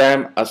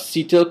enzyme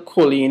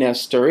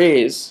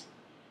acetylcholinesterase,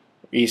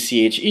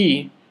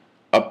 ACHE,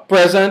 are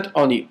present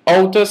on the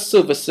outer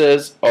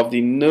surfaces of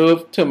the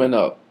nerve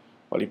terminal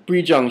or the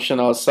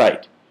prejunctional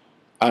site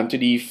and to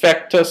the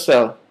effector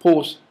cell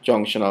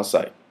postjunctional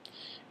site.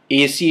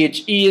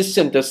 ACHE is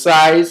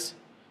synthesized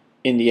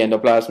in the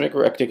endoplasmic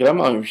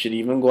reticulum, and we should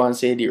even go and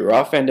say the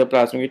rough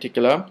endoplasmic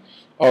reticulum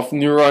of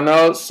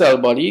neuronal cell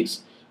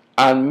bodies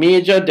and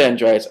major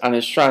dendrites, and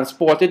is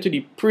transported to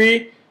the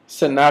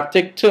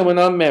presynaptic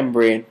terminal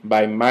membrane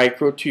by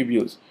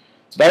microtubules.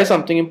 So that is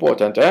something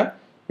important.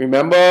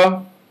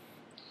 Remember,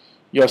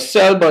 your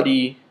cell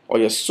body or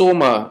your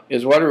soma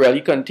is what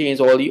really contains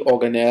all the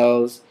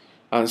organelles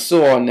and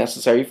so on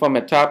necessary for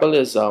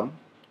metabolism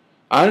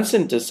and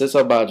synthesis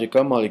of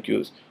biological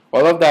molecules.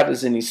 All of that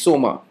is in the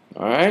soma.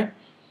 Alright?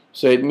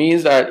 So it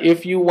means that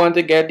if you want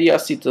to get the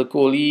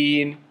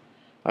acetylcholine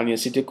and the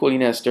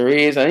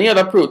acetylcholinesterase and any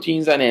other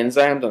proteins and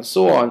enzymes and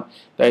so on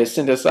that is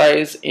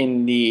synthesized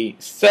in the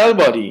cell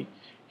body,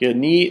 you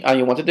need, and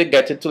you wanted to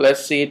get it to,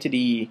 let's say, to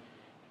the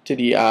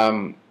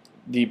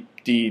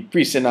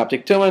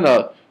presynaptic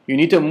terminal, you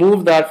need to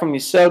move that from the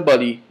cell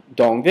body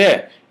down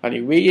there. And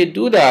the way you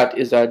do that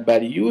is that by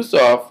the use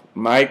of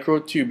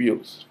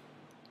microtubules.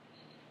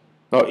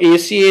 Now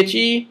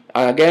ACHE,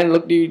 and again,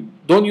 look,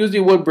 don't use the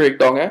word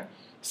breakdown.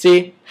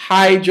 Say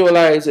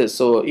hydrolyzes.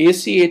 So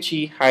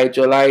ACHE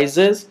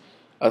hydrolyzes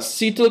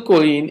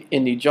acetylcholine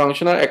in the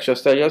junctional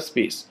extracellular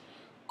space.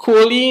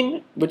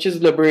 Choline, which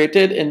is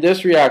liberated in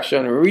this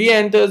reaction,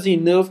 re-enters the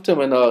nerve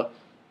terminal,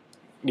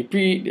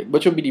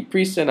 which will be the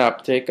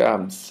presynaptic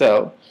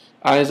cell,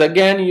 and is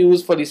again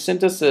used for the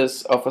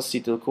synthesis of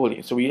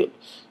acetylcholine. So we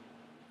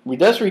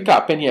just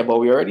recapping here, but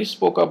we already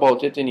spoke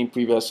about it in the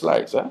previous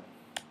slides.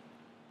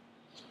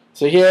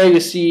 So here you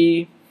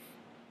see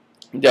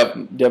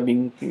they're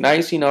being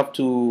nice enough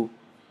to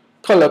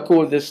color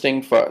code this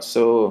thing first.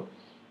 So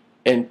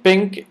in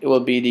pink it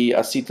will be the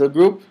acetyl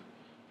group,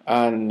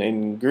 and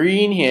in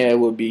green here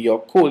will be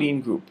your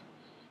choline group.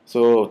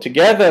 So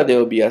together they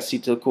will be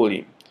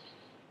acetylcholine.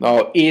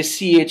 Now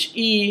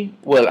ACHE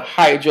will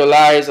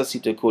hydrolyze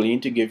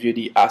acetylcholine to give you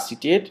the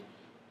acetate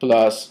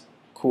plus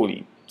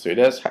choline. So it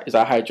is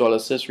a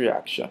hydrolysis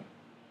reaction.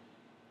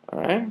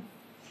 Alright.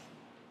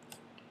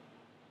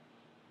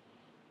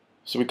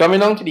 So we're coming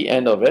down to the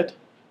end of it.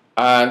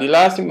 And the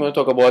last thing we're going to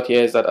talk about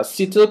here is that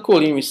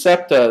acetylcholine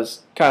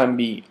receptors can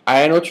be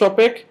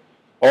ionotropic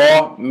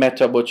or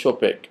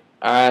metabotropic.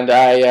 And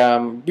I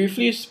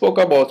briefly spoke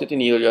about it in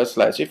the earlier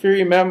slides. If you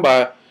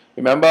remember,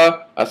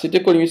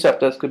 acetylcholine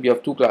receptors could be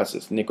of two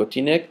classes,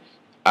 nicotinic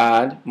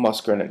and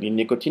muscarinic. The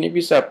nicotinic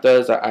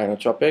receptors are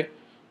ionotropic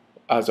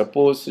as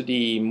opposed to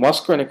the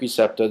muscarinic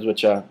receptors,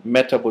 which are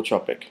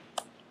metabotropic.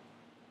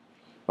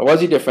 Now,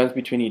 what's the difference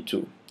between the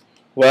two?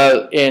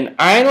 Well, in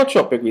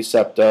ionotropic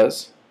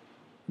receptors,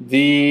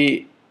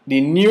 the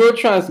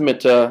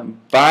neurotransmitter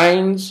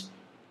binds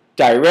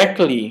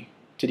directly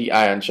to the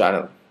ion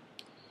channel.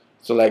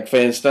 So like for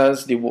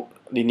instance, the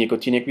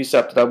nicotinic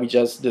receptor that we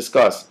just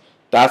discussed,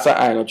 that's an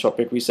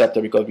ionotropic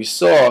receptor because we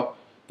saw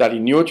that the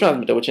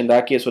neurotransmitter, which in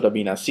that case would have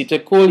been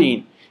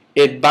acetylcholine,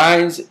 it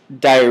binds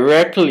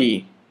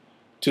directly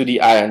to the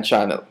ion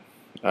channel.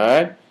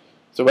 Alright?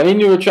 So when the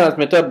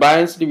neurotransmitter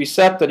binds to the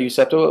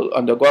receptor will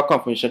undergo a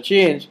conformational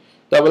change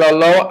that will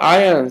allow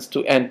ions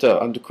to enter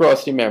and to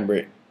cross the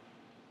membrane.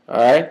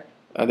 Alright?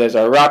 And there's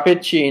a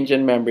rapid change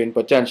in membrane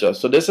potential.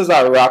 So this is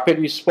a rapid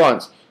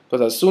response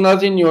because as soon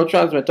as the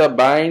neurotransmitter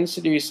binds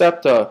to the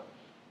receptor,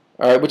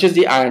 which is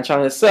the ion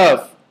channel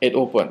itself, it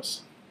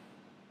opens.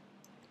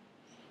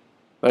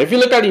 Now if you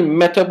look at the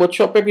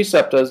metabotropic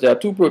receptors, there are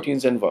two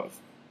proteins involved.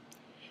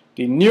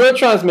 The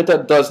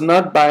neurotransmitter does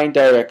not bind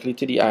directly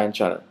to the ion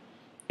channel.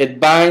 It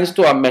binds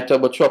to a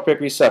metabotropic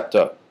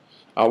receptor.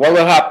 And what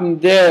will happen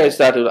there is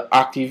that it will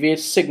activate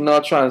signal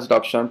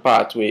transduction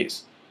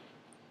pathways.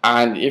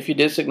 And if you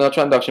did signal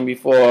transduction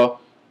before,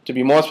 to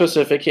be more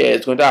specific here,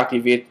 it's going to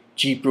activate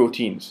G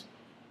proteins,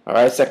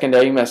 alright,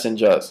 secondary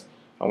messengers.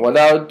 And what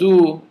that will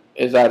do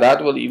is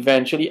that will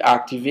eventually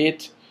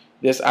activate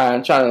this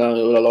ion channel and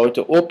it will allow it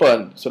to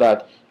open so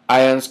that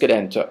ions could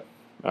enter.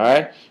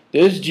 Alright,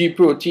 this G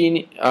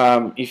protein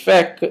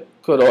effect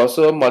could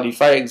also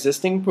modify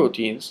existing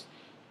proteins.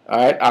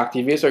 Alright,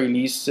 activates or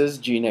releases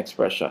gene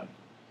expression,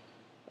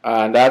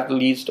 and that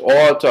leads to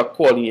a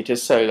coordinated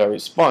cellular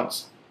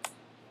response.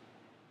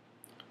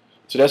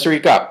 So let's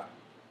recap.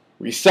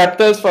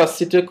 Receptors for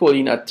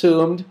acetylcholine are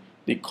termed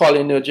the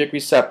cholinergic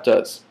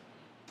receptors.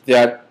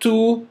 There are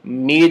two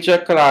major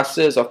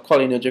classes of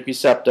cholinergic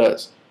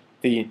receptors,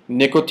 the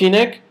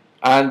nicotinic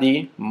and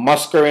the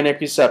muscarinic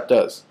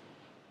receptors.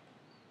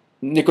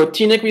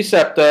 Nicotinic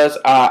receptors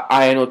are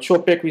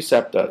ionotropic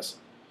receptors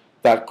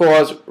that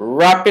cause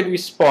rapid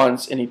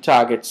response in the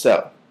target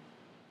cell.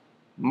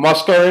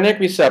 Muscarinic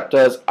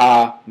receptors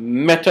are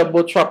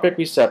metabotropic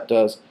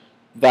receptors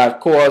that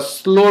cause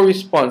slow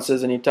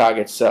responses in the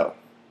target cell.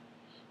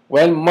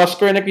 When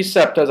muscarinic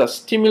receptors are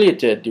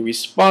stimulated, the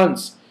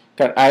response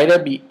can either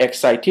be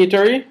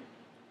excitatory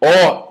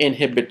or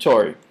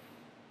inhibitory.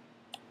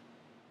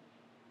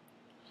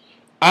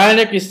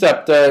 Ionic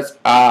receptors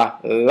are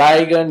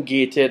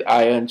ligand-gated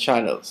ion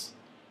channels.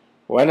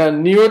 When a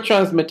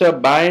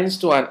neurotransmitter binds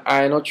to an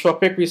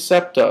ionotropic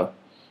receptor,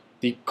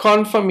 the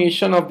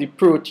conformation of the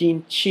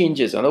protein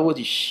changes. In other words,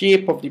 the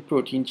shape of the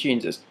protein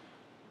changes,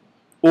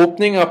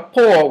 opening a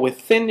pore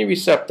within the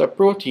receptor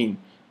protein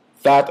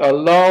that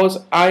allows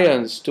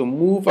ions to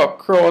move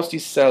across the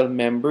cell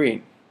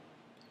membrane.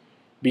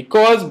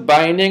 Because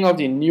binding of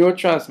the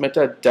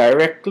neurotransmitter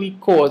directly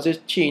causes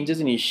changes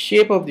in the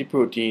shape of the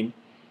protein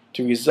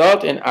to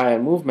result in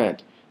ion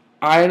movement,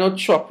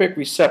 ionotropic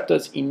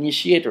receptors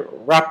initiate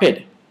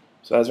rapid,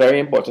 so that's very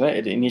important,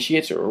 it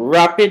initiates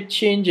rapid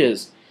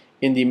changes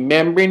in the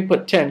membrane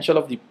potential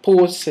of the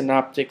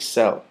postsynaptic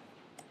cell.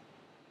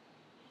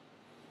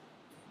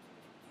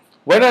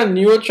 When a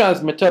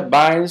neurotransmitter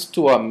binds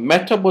to a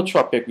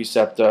metabotropic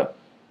receptor,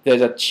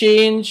 there's a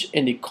change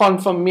in the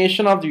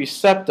conformation of the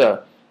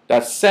receptor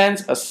that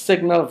sends a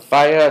signal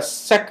via a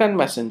second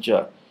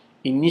messenger,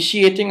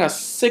 initiating a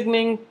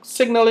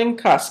signaling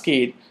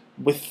cascade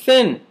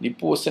within the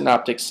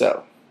postsynaptic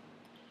cell.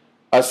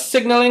 A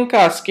signaling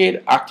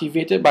cascade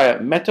activated by a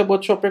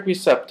metabotropic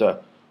receptor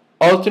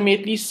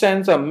ultimately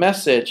sends a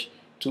message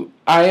to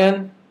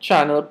ion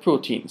channel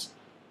proteins,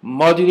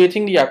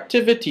 modulating the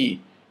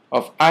activity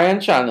of ion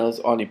channels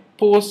on the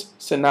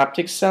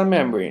postsynaptic cell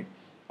membrane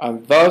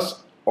and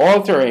thus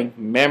altering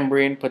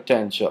membrane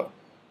potential.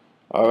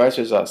 Alright, so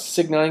there's a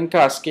signaling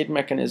cascade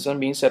mechanism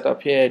being set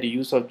up here, the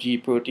use of G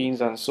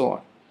proteins and so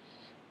on.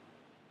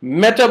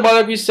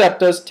 Metabolic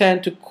receptors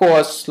tend to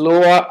cause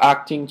slower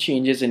acting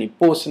changes in the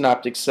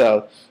postsynaptic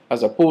cell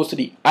as opposed to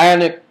the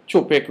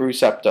ionotropic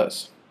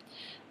receptors.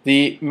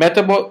 The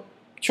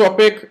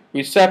metabotropic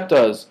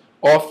receptors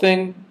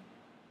often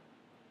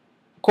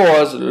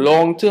cause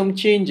long-term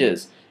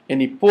changes in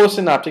the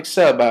postsynaptic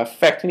cell by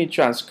affecting the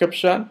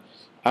transcription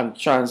and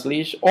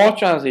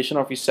translation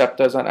of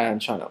receptors and ion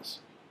channels.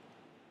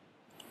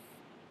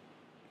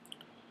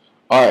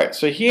 Alright,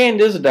 so here in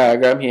this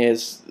diagram here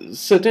is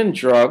certain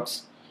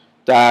drugs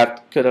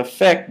that could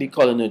affect the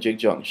cholinergic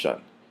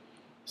junction.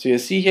 So you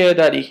see here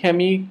that the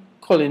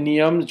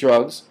hemicholineum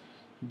drugs,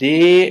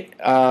 they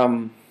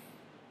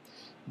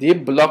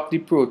block the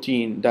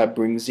protein that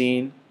brings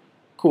in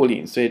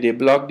choline. So they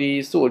block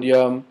the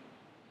sodium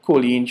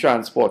choline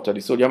transporter,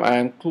 the sodium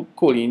ion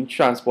choline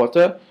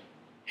transporter.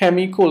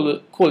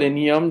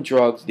 Hemicholineum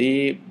drugs,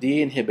 they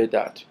inhibit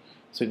that.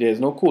 So there's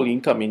no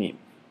choline coming in.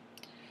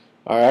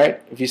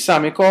 Alright,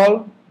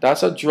 Visamicol,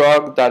 that's a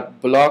drug that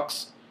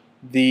blocks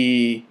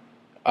the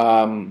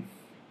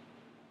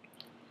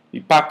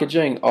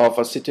packaging of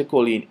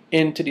acetylcholine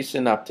into the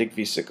synaptic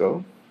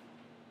vesicle.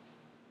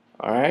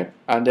 Alright,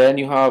 and then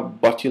you have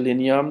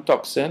botulinum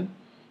toxin.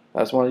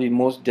 That's one of the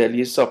most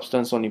deadly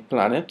substances on the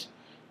planet.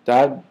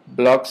 That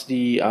blocks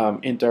the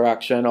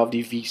interaction of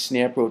the V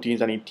snare proteins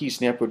and the T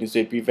snare proteins, so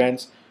it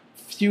prevents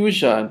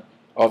fusion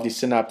of the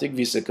synaptic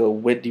vesicle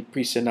with the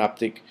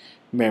presynaptic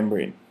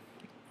membrane.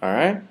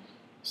 Alright,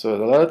 so a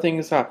lot of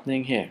things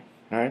happening here.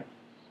 Alright,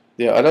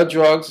 there are other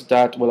drugs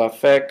that will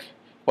affect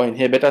or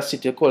inhibit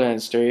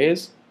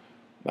acetylcholinesterase.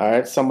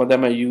 Alright, some of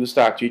them are used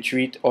to actually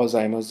treat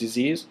Alzheimer's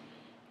disease.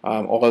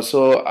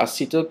 Also,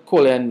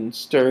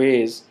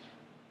 acetylcholinesterase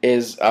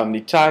is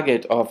the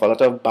target of a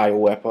lot of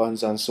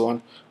bioweapons and so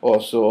on.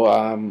 Also,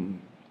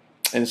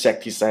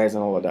 insecticides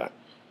and all of that.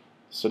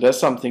 So there's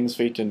some things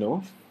for you to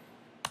know.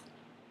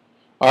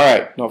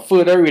 Alright, now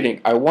further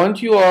reading. I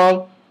want you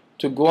all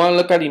to go and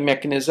look at the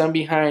mechanism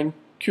behind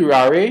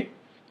curare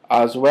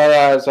as well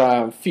as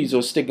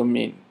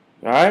physostigmine.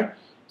 Alright,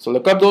 so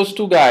look up those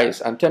two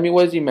guys and tell me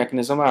what is the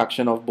mechanism of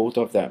action of both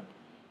of them.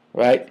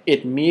 Right,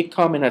 it may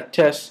come in a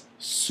test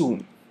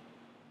soon.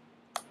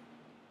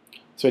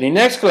 So in the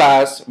next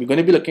class, we're going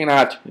to be looking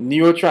at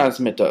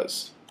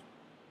neurotransmitters.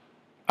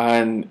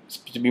 And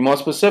to be more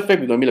specific,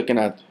 we're going to be looking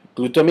at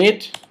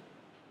glutamate,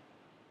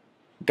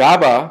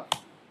 GABA,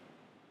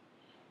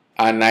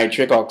 and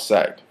nitric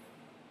oxide.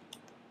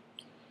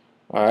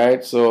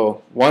 Alright,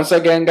 so once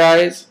again,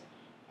 guys,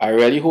 I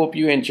really hope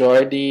you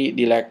enjoyed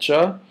the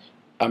lecture.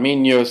 I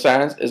mean,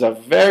 neuroscience is a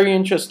very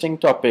interesting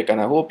topic, and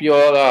I hope you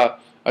all are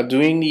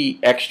doing the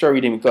extra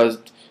reading, because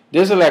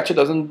this lecture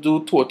doesn't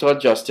do total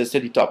justice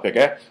to the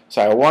topic.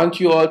 So I want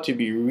you all to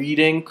be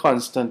reading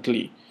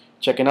constantly,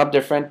 checking up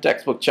different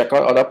textbooks, check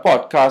out other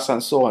podcasts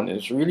and so on.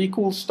 It's really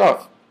cool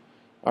stuff.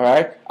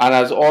 Alright, and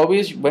as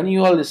always, when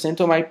you all listen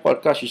to my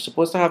podcast, you're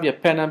supposed to have your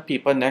pen and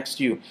paper next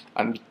to you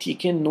and be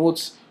taking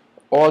notes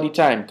all the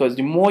time, because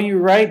the more you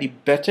write, the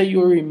better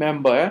you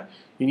remember.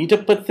 You need to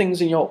put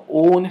things in your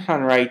own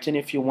handwriting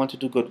if you want to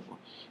do good,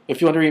 if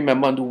you want to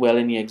remember and do well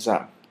in the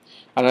exam.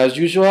 And as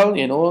usual,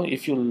 you know,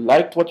 if you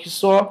liked what you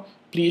saw,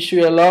 please show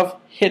your love,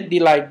 hit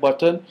the like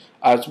button,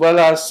 as well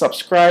as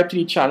subscribe to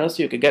the channel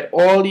so you can get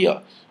all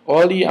the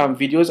all the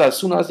videos, as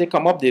soon as they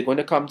come up, they're going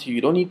to come to you.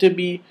 You don't need to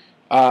be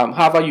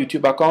have a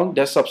YouTube account.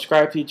 Just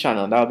subscribe to the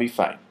channel. That'll be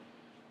fine.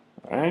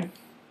 All right.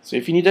 So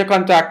if you need to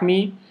contact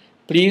me,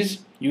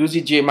 please use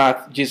the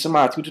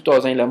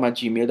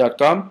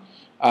jasonmatthew2011@gmail.com.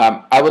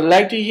 I would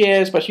like to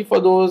hear, especially for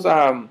those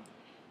for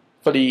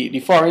the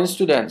foreign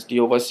students, the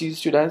overseas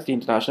students, the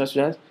international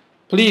students,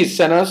 please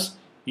send us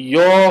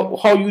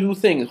how you do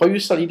things, how you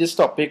study this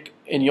topic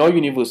in your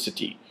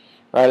university.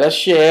 Right, let's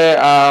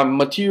share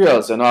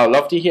materials, and I'd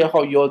love to hear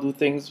how you all do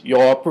things,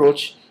 your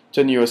approach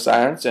to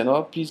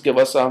neuroscience. Please give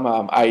us some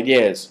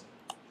ideas.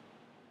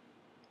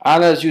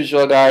 And as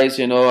usual, guys,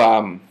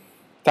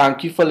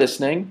 thank you for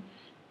listening,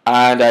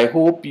 and I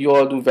hope you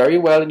all do very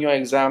well in your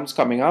exams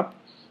coming up.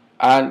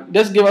 And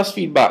just give us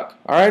feedback.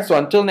 All right. So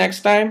until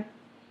next time,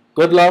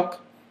 good luck,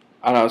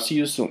 and I'll see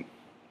you soon.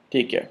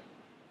 Take care.